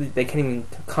much they can't even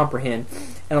comprehend.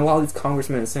 And a lot of these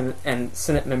congressmen and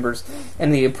Senate members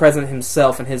and the president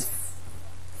himself and his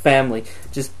family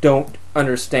just don't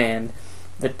understand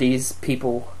that these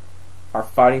people are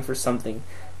fighting for something,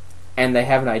 and they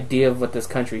have an idea of what this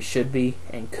country should be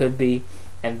and could be,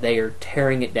 and they are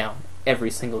tearing it down every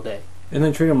single day. And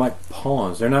they treat them like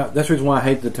pawns. They're not. That's the reason why I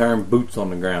hate the term "boots on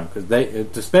the ground," because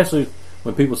especially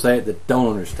when people say it that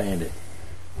don't understand it.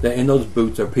 And those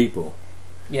boots are people.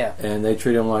 Yeah. And they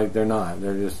treat them like they're not.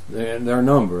 They're a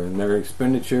number and they're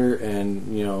expenditure,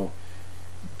 and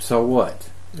so what?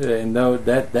 And though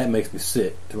that makes me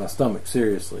sick to my stomach,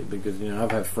 seriously, because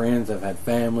I've had friends, I've had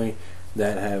family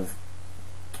that have,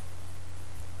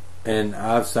 and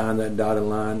I've signed that dotted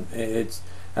line.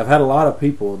 I've had a lot of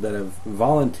people that have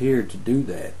volunteered to do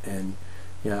that, and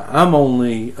I'm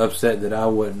only upset that I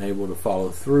wasn't able to follow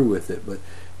through with it. But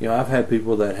I've had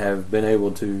people that have been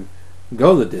able to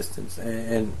go the distance,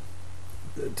 and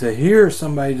to hear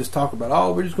somebody just talk about,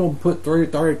 oh, we're just going to put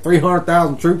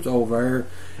 300,000 troops over here.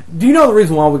 Do you know the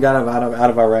reason why we got out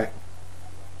of Iraq?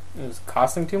 It was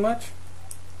costing too much?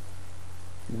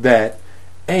 That,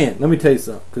 and let me tell you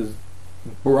something, because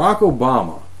Barack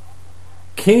Obama,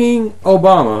 King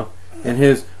Obama, and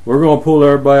we're going to pull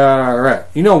everybody out of Iraq.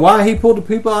 You know why he pulled the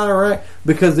people out of Iraq?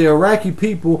 Because the Iraqi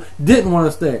people didn't want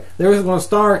to stay. They were going to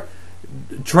start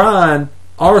trying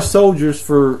our soldiers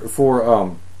for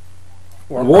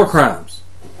war crimes.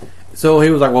 So he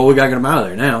was like, well, we got to get them out of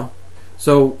there now.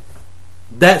 So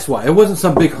that's why. It wasn't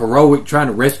some big heroic trying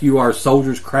to rescue our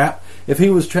soldiers crap. If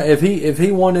it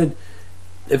wasn't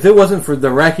for the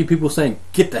Iraqi people saying,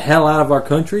 get the hell out of our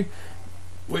country,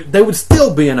 they would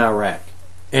still be in Iraq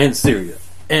and Syria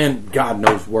and God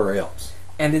knows where else.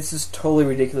 And it's just totally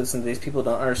ridiculous, and these people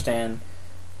don't understand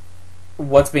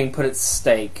what's being put at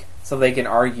stake, so they can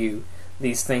argue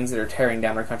these things that are tearing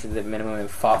down our country that men and women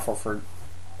have fought for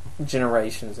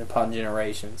generations upon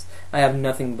generations. I have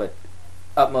nothing but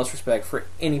utmost respect for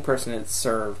any person that's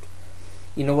served.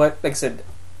 You know what? Like I said,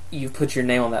 you've put your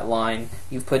name on that line.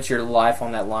 You've put your life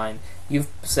on that line. You've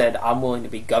said, I'm willing to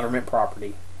be government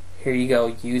property. Here you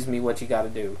go. Use me what you got to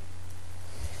do.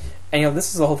 And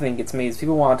this is the whole thing that gets me, is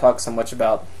people want to talk so much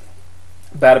about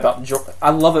George. I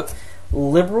love it.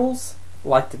 Liberals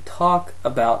like to talk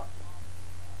about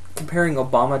comparing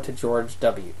Obama to George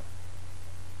W.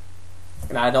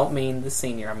 And I don't mean the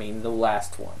senior, I mean the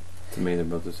last one. To me, they're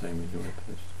both the same.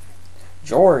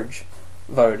 George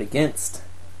voted against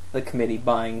the committee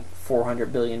buying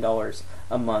 $400 billion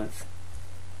a month.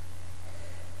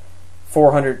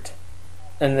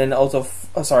 And then also,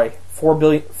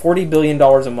 $40 billion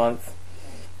a month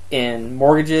in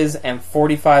mortgages and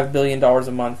 $45 billion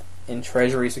a month in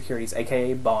Treasury securities,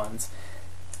 aka bonds.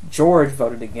 George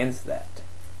voted against that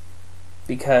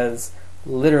because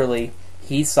literally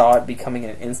he saw it becoming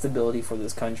an instability for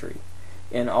this country.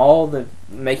 And all the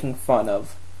making fun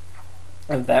of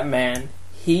that man,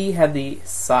 he had the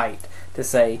sight to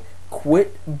say,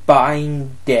 quit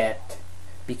buying debt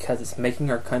because it's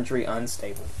making our country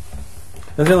unstable.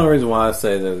 That's the only reason why I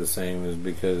say they're the same is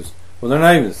because, well, they're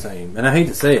not even the same. And I hate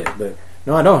to say it, but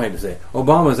no, I don't hate to say it.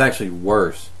 Obama is actually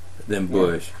worse than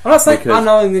Bush. Yeah. I'm not saying, I'm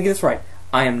not going to get this right.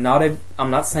 I'm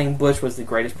not saying Bush was the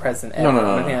greatest president ever.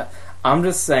 No. I'm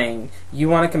just saying, you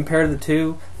want to compare the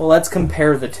two? Well, let's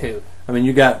compare the two. I mean,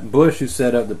 you got Bush who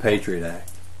set up the Patriot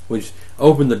Act, which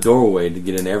opened the doorway to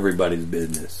get in everybody's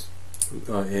business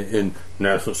in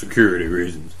national security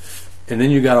reasons. And then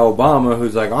you got Obama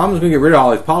who's like, I'm just going to get rid of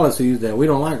all these policies that we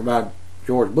don't like about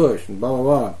George Bush and blah, blah,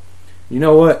 blah. You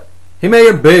know what? He made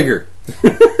it bigger.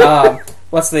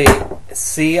 What's the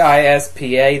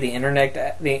CISPA,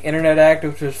 the Internet Act,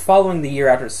 which was following the year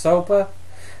after SOPA,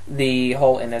 the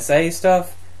whole NSA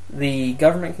stuff. The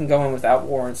government can go in without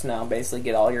warrants now and basically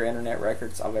get all your internet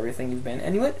records of everything you've been.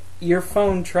 And your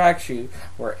phone tracks you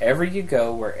wherever you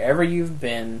go, wherever you've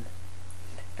been,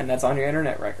 and that's on your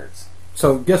internet records.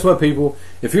 So guess what, people?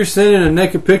 If you're sending a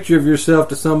naked picture of yourself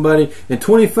to somebody in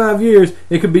 25 years,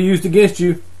 it could be used against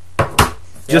you.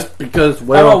 Just because,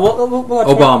 well, we'll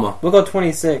Obama. We'll go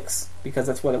 26 because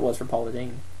that's what it was for Paula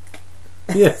Deen.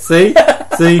 Yeah, see?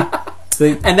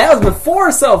 And that was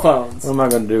before cell phones. What am I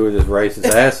going to do with this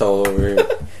racist asshole over here?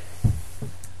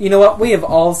 You know what? We have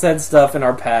all said stuff in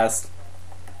our past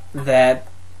that,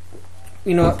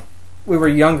 we were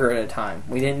younger at a time.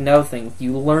 We didn't know things.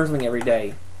 You learn something every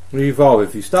day. You evolve.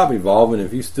 If you stop evolving,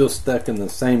 if you're still stuck in the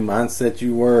same mindset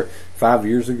you were 5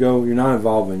 years ago, you're not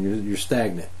evolving. You're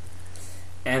stagnant.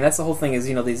 And that's the whole thing. Is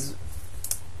these.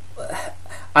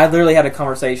 I literally had a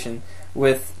conversation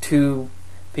with two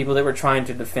people that were trying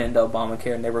to defend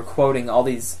Obamacare, and they were quoting all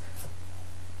these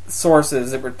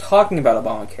sources that were talking about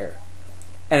Obamacare.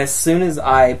 And as soon as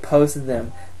I posted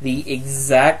them the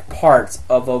exact parts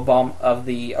of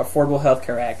the Affordable Health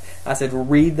Care Act, I said,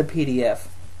 read the PDF.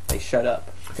 They shut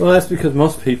up. Well, that's because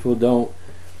most people don't.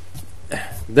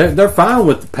 They're fine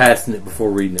with passing it before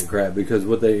reading it, crap. Because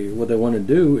what they want to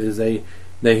do is they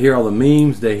hear all the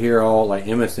memes. They hear all like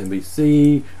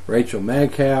MSNBC, Rachel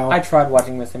Maddow. I tried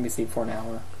watching MSNBC for an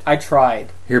hour. I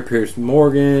tried. Hear Piers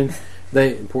Morgan.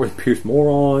 Piers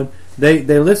Moron. They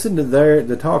listen to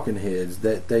the talking heads.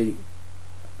 They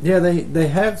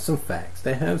have some facts.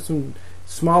 They have some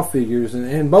small figures,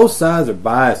 and both sides are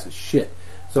biased as shit.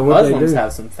 So what Muslims they do,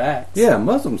 have some facts. Yeah,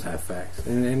 Muslims have facts,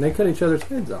 and they cut each other's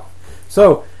heads off.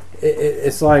 So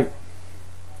it's like,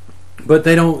 but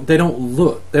they don't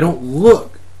look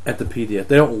at the PDF.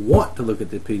 They don't want to look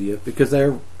at the PDF because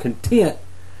they're content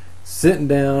sitting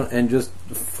down and just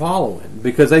following,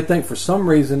 because they think for some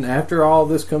reason after all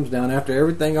this comes down, after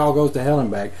everything all goes to hell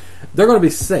and back, they're going to be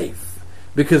safe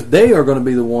because they are going to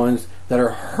be the ones that are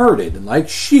herded like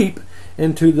sheep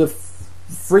into the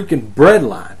freaking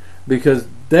breadline, because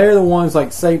they're the ones,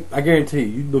 like, say, I guarantee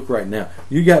you look right now,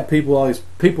 you got people, all these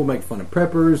people make fun of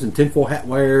preppers and tinfoil hat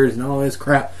wearers and all this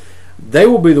crap. They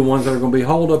will be the ones that are going to be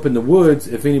hauled up in the woods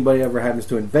if anybody ever happens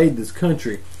to invade this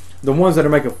country. The ones that are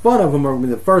making fun of them are going to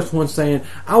be the first ones saying,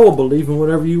 I will believe in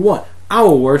whatever you want. I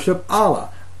will worship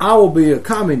Allah. I will be a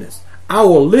communist. I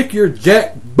will lick your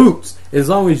jack boots as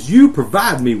long as you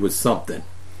provide me with something.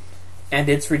 And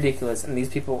it's ridiculous. And these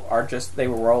people are just, they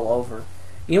will roll over.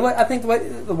 You know what? I think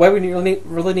the way we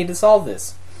really need to solve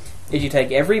this is you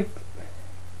take every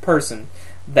person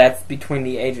that's between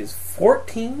the ages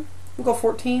 14, we'll go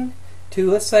 14,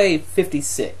 to let's say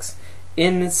 56,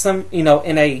 in some, in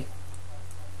a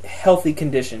healthy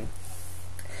condition.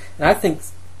 And I think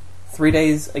 3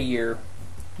 days a year,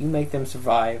 you make them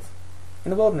survive in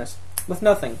the wilderness with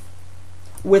nothing.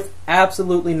 With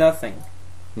absolutely nothing.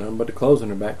 Nothing but the clothes on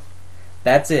their back.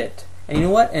 That's it. And you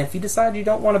know what? And if you decide you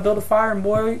don't want to build a fire and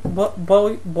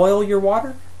boil your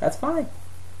water, that's fine.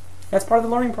 That's part of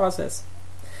the learning process.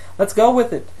 Let's go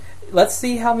with it. Let's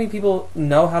see how many people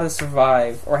know how to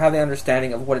survive or have the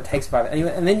understanding of what it takes to survive.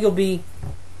 And then you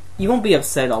won't be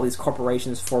upset at all these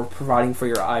corporations for providing for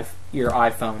your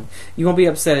iPhone. You won't be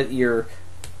upset at your,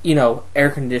 air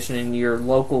conditioning, your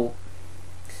local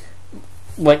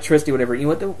electricity, whatever. You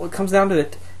know what comes down to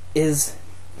it is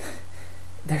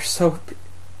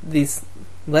these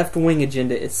left-wing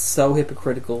agenda is so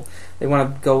hypocritical. They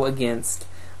want to go against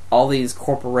all these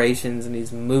corporations and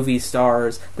these movie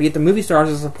stars, but yet the movie stars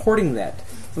are supporting that.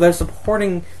 So they're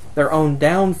supporting their own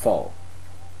downfall,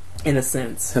 in a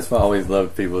sense. That's why I always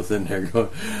love people sitting there going,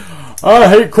 I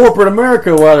hate corporate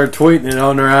America, while they're tweeting it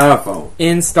on their iPhone.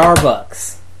 In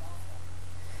Starbucks.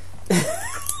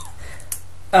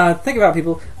 Think about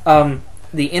people.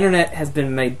 The internet has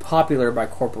been made popular by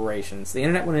corporations. The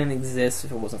internet wouldn't exist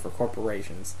if it wasn't for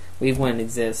corporations. We wouldn't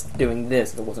exist doing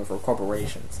this if it wasn't for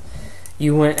corporations.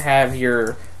 You wouldn't have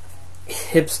your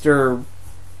hipster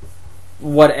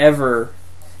whatever,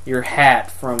 your hat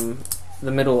from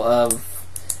the middle of,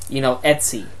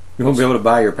 Etsy. You won't be able to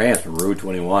buy your pants from Rue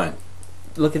 21.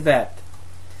 Look at that.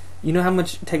 You know how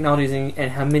much technology is in,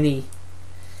 and how many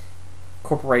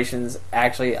corporations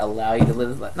actually allow you to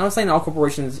live. Now, I'm saying all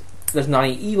corporations, there's not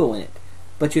any evil in it,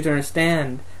 but you have to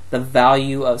understand the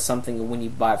value of something when you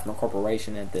buy it from a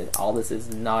corporation, and that all this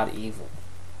is not evil.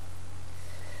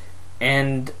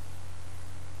 And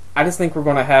I just think we're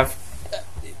going to have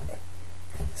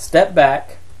step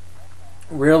back,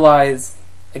 realize,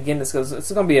 again, it's going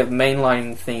to be a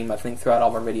mainline theme, I think, throughout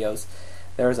all of our videos.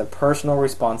 There is a personal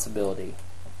responsibility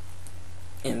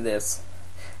in this,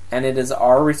 and it is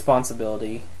our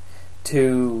responsibility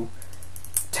to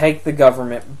take the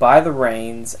government by the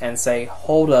reins and say,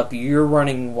 hold up, you're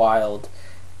running wild,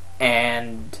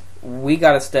 and we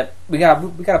got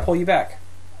to pull you back.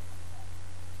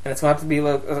 And it's going to have to be,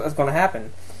 it's going to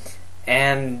happen.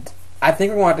 And I think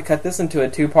we're going to have to cut this into a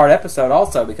 2-part episode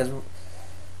also, because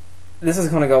this is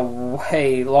going to go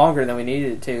way longer than we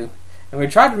needed it to. And we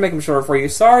tried to make them shorter for you.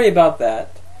 Sorry about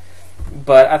that.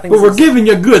 But I think we're giving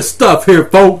you good stuff here,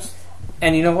 folks.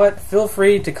 And you know what? Feel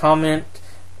free to comment,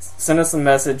 send us a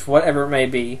message, whatever it may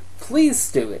be.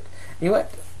 Please do it. You know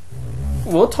what?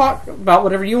 We'll talk about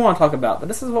whatever you want to talk about, but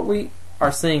this is what we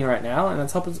are seeing right now, and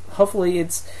hopefully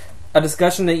it's a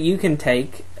discussion that you can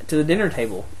take to the dinner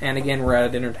table. And again, we're at a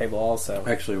dinner table also.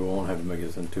 Actually, we won't have to make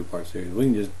this in a 2-part series. We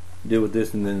can just deal with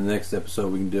this, and then the next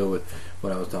episode we can deal with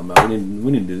what I was talking about. We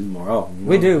need to do this more often. You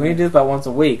know? We do this about once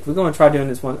a week. We're going to try doing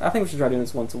this one. I think we should try doing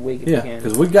this once a week if we can.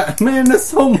 Because we got, man, there's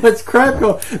so much crap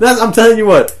going. I'm telling you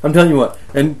what.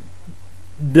 And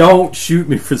don't shoot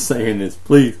me for saying this,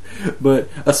 please. But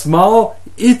a small,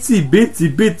 itsy bitsy.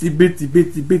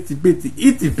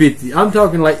 I'm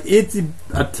talking like itsy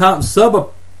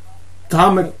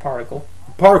subatomic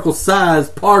particle size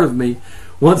part of me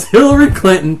wants Hillary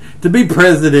Clinton to be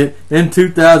president in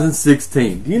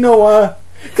 2016. Do you know why?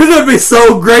 Because it would be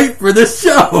so great for this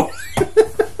show.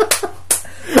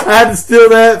 I had to steal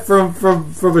that from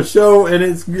a show, and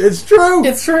it's true.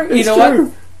 It's true. It's you know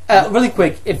true. what? Really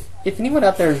quick, if anyone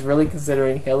out there is really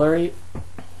considering Hillary,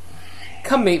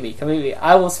 come meet me.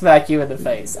 I will smack you in the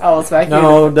face.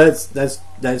 No, that's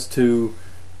too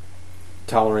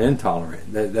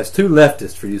intolerant. That's too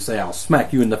leftist for you to say. I'll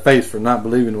smack you in the face for not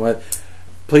believing what.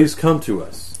 Please come to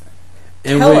us,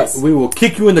 and we will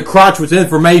kick you in the crotch with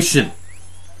information.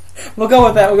 We'll go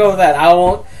with that. I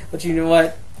won't. But you know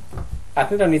what? I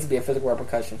think there needs to be a physical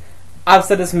repercussion. I've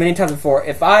said this many times before.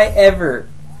 If I ever,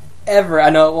 I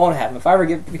know it won't happen. If I ever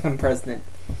become president,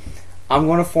 I'm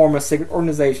going to form a secret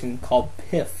organization called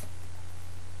PIF.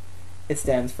 It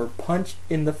stands for Punch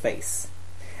in the Face.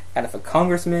 And if a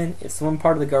congressman, if someone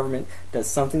part of the government does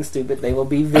something stupid, they will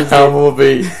be visited. I will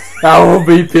be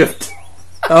piffed.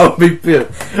 I'll be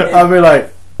piffed. I'll be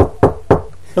like,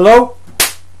 hello?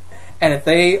 And if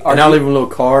they are... And I'll leave them a little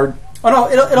card. Oh, no,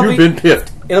 You've been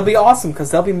piffed. It'll be awesome, because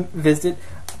they'll be visited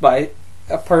by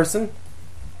a person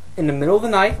in the middle of the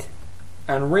night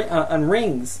on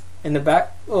rings in the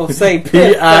back. Will say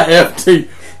P-I-F-T.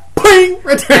 Ping!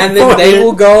 Right there. And then they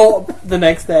will go the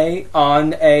next day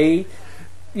on a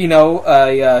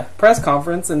press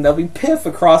conference, and there'll be piff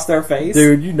across their face.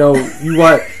 Dude, you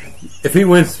what? If he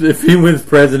wins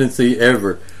presidency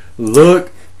ever,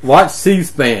 watch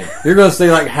C-SPAN. You're going to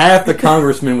see like half the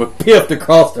congressmen with piffed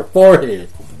across their forehead.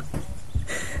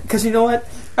 Because you know what?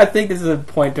 I think this is a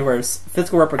point to where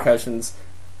physical repercussions.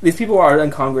 These people are in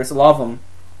Congress. A lot of them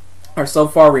are so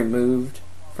far removed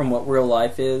from what real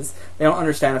life is. They don't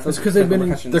understand if it's because they've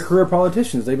been they're career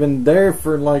politicians. They've been there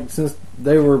for since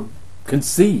they were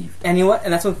conceived. And you know what?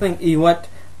 And that's one thing. You know what?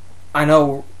 I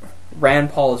know Rand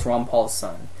Paul is Ron Paul's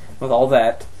son. With all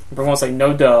that, everyone will say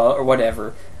no duh or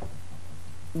whatever.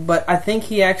 But I think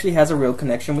he actually has a real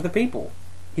connection with the people.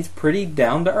 He's pretty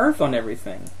down to earth on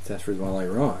everything. That's the reason why I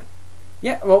like Ron.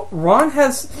 Yeah, well, Ron would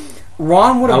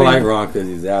have been... I like Ron because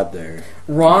he's out there.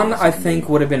 Ron, I think,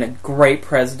 would have been a great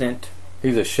president.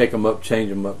 He's a shake 'em up, change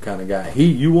 'em up kind of guy.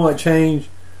 You want change?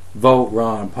 Vote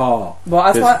Ron Paul. Well,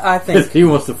 that's why I think... he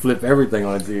wants to flip everything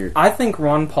on its ear. I think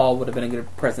Ron Paul would have been a good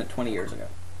president 20 years ago.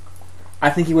 I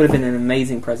think he would have been an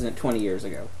amazing president 20 years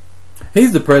ago.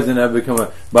 He's the president that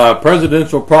become by a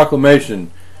presidential proclamation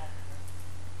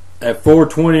at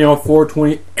 4:20 on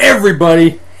 4:20.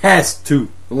 Everybody has to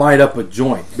light up a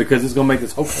joint because it's going to make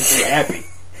this whole country happy.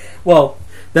 Well,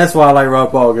 that's why I like Ron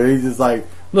Paul, because he's just like,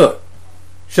 look,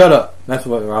 shut up. That's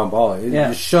what Ron Paul is. Yeah.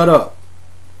 Just shut up.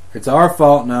 It's our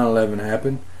fault 9/11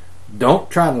 happened. Don't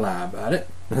try to lie about it.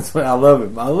 That's why I love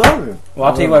him. Well,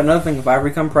 I'll tell you what, another thing, if I ever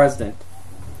become president,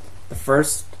 the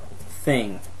first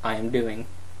thing I am doing,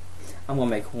 I'm going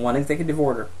to make one executive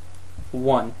order.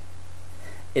 One.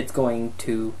 It's going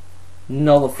to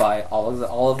nullify all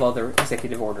of other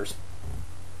executive orders.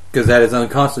 Because that is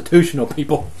unconstitutional,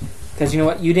 people. Because you know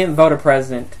what? You didn't vote a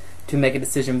president to make a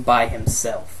decision by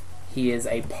himself. He is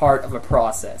a part of a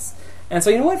process. And so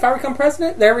you know what? If I become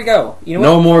president, there we go. You know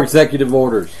no what? more executive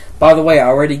orders. By the way, I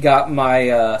already got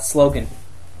my slogan.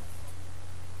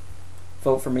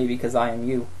 Vote for me because I am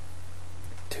you.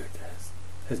 Dude,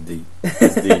 that's deep.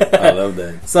 That's deep. I love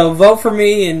that. So vote for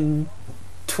me in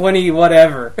 20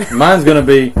 whatever. Mine's going to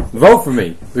be vote for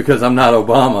me because I'm not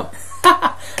Obama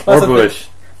or Bush.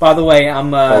 By the way,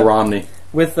 I'm or Romney.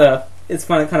 With it's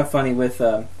kind of funny with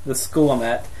the school I'm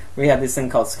at. We have this thing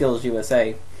called Skills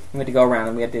USA. We had to go around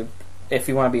and we had to, if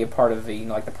you want to be a part of the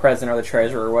like the president or the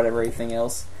treasurer or whatever, anything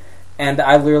else. And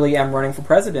I literally am running for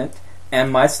president,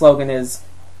 and my slogan is,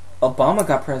 "Obama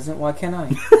got president, why can't I?"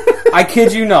 I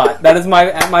kid you not. That is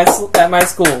at my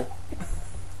school.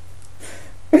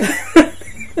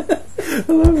 I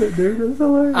love it, dude. That's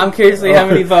hilarious. I'm curious to see how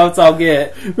many votes I'll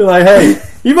get. Be like, hey,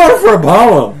 you voted for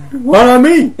Obama. Why not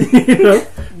me? You know?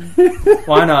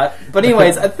 Why not? But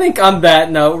anyways, I think on that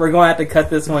note, we're going to have to cut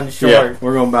this one short. Yeah,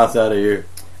 we're going to bounce out of here.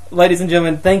 Ladies and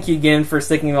gentlemen, thank you again for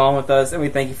sticking on with us, and we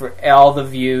thank you for all the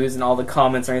views and all the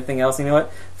comments and everything else. You know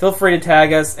what? Feel free to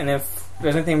tag us, and if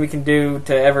there's anything we can do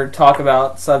to ever talk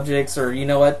about subjects or, you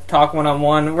know what, talk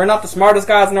one-on-one. We're not the smartest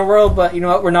guys in the world, but, you know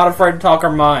what, we're not afraid to talk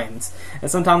our minds. And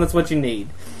sometimes that's what you need.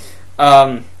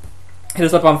 Hit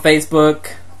us up on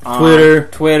Facebook,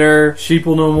 Twitter.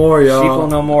 Sheeple no more, y'all. Sheeple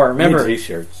no more. Remember, we need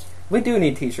t-shirts. We do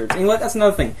need t-shirts. And you know what, that's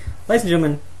another thing. Ladies and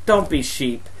gentlemen, don't be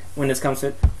sheep when this comes to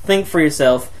it. Think for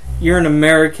yourself. You're an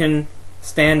American.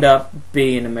 Stand up,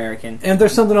 be an American. And if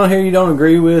there's something on here you don't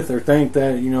agree with or think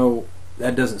that, you know,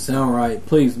 that doesn't sound right,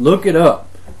 please look it up.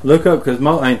 Look up, because,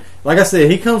 like I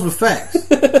said, he comes with facts.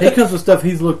 He comes with stuff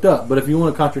he's looked up. But if you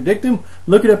want to contradict him,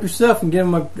 look it up yourself and give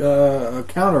him a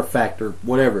counter factor,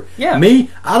 whatever. Yeah.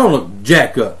 Me, I don't look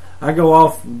jack up. I go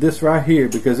off this right here,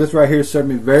 because this right here served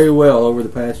me very well over the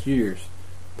past years.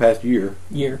 Past few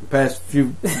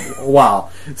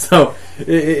while. So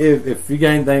if you got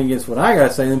anything against what I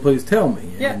gotta say, then please tell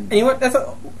me. Yeah, and you know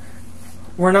what?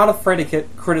 We're not afraid to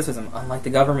get criticism, unlike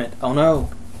the government. Oh no.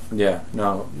 Yeah,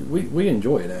 no, we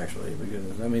enjoy it actually,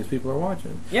 because that means people are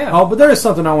watching. Yeah. Oh, but there is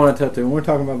something I want to tell you. When we're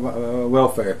talking about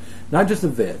welfare, not just the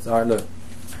vets. All right, look.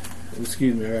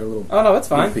 Excuse me, I got a little. Oh no, it's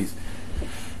fine. Piece.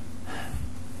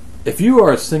 If you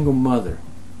are a single mother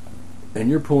and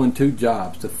you're pulling 2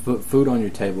 jobs to put food on your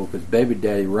table because baby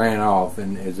daddy ran off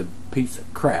and is a piece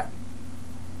of crap,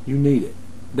 you need it.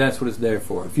 That's what it's there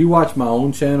for. If you watch my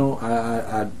own channel,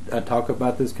 I talk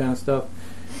about this kind of stuff.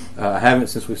 I haven't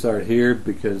since we started here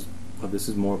because this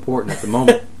is more important at the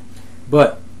moment.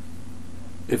 But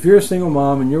if you're a single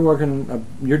mom and you're working,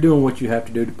 you're doing what you have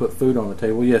to do to put food on the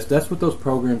table, yes, that's what those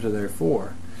programs are there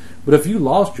for. But if you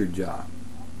lost your job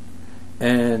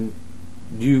and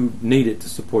you need it to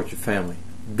support your family,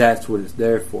 that's what it's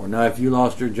there for. Now, if you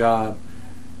lost your job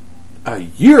a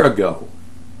year ago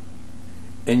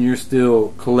and you're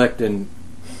still collecting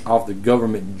off the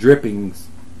government drippings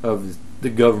of the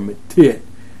government tit,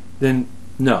 then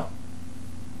no.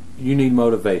 You need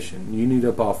motivation. You need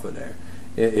up off of there.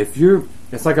 If you're,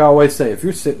 it's like I always say, if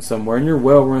you're sitting somewhere and your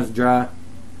well runs dry,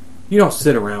 you don't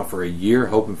sit around for a year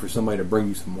hoping for somebody to bring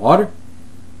you some water.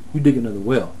 You dig another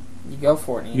well. You go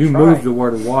for it. And you move to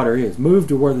where the water is. Move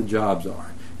to where the jobs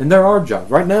are. And there are jobs.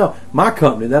 Right now, my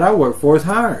company that I work for is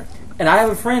hiring. And I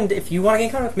have a friend, if you want to get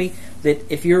in contact with me,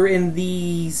 that if you're in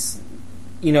these,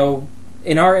 you know,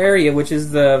 in our area, which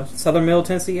is the Southern Middle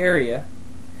Tennessee area,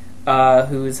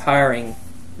 who is hiring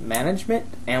management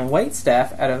and wait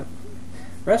staff at a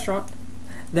restaurant,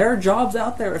 there are jobs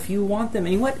out there if you want them.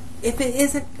 And you know what? If it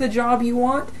isn't the job you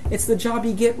want, it's the job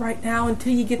you get right now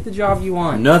until you get the job you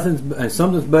want.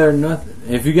 Something's better than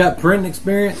nothing. If you got printing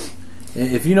experience,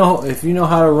 if you know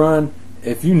how to run,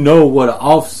 if you know what an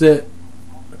offset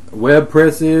web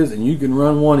press is, and you can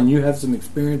run one, and you have some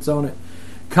experience on it,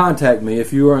 contact me.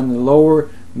 If you are in the lower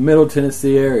Middle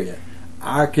Tennessee area,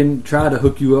 I can try to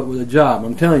hook you up with a job.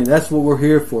 I'm telling you, that's what we're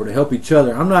here for, to help each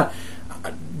other.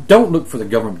 Don't look for the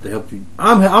government to help you.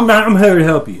 I'm here to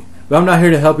help you. But I'm not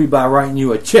here to help you by writing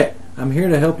you a check. I'm here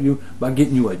to help you by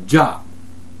getting you a job.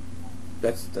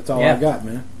 That's all I got,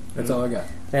 man. That's all I got.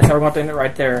 That's how we're going to end it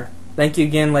right there. Thank you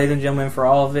again, ladies and gentlemen, for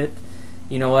all of it.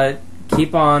 You know what?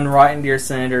 Keep on writing to your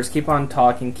senators. Keep on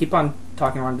talking. Keep on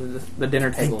talking around the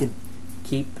dinner table.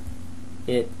 Keep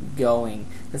it going.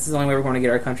 This is the only way we're going to get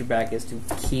our country back, is to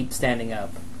keep standing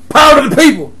up. Power to the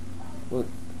people! Well,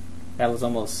 that was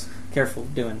almost careful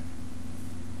doing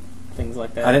things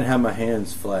like that. I didn't have my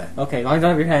hands flat. Okay, as long as you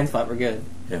don't have your hands flat, we're good.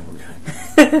 Yeah,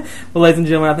 we're good. Well, ladies and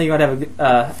gentlemen, I think you want to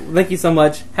have thank you so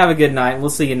much. Have a good night. We'll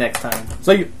see you next time.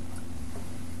 See you.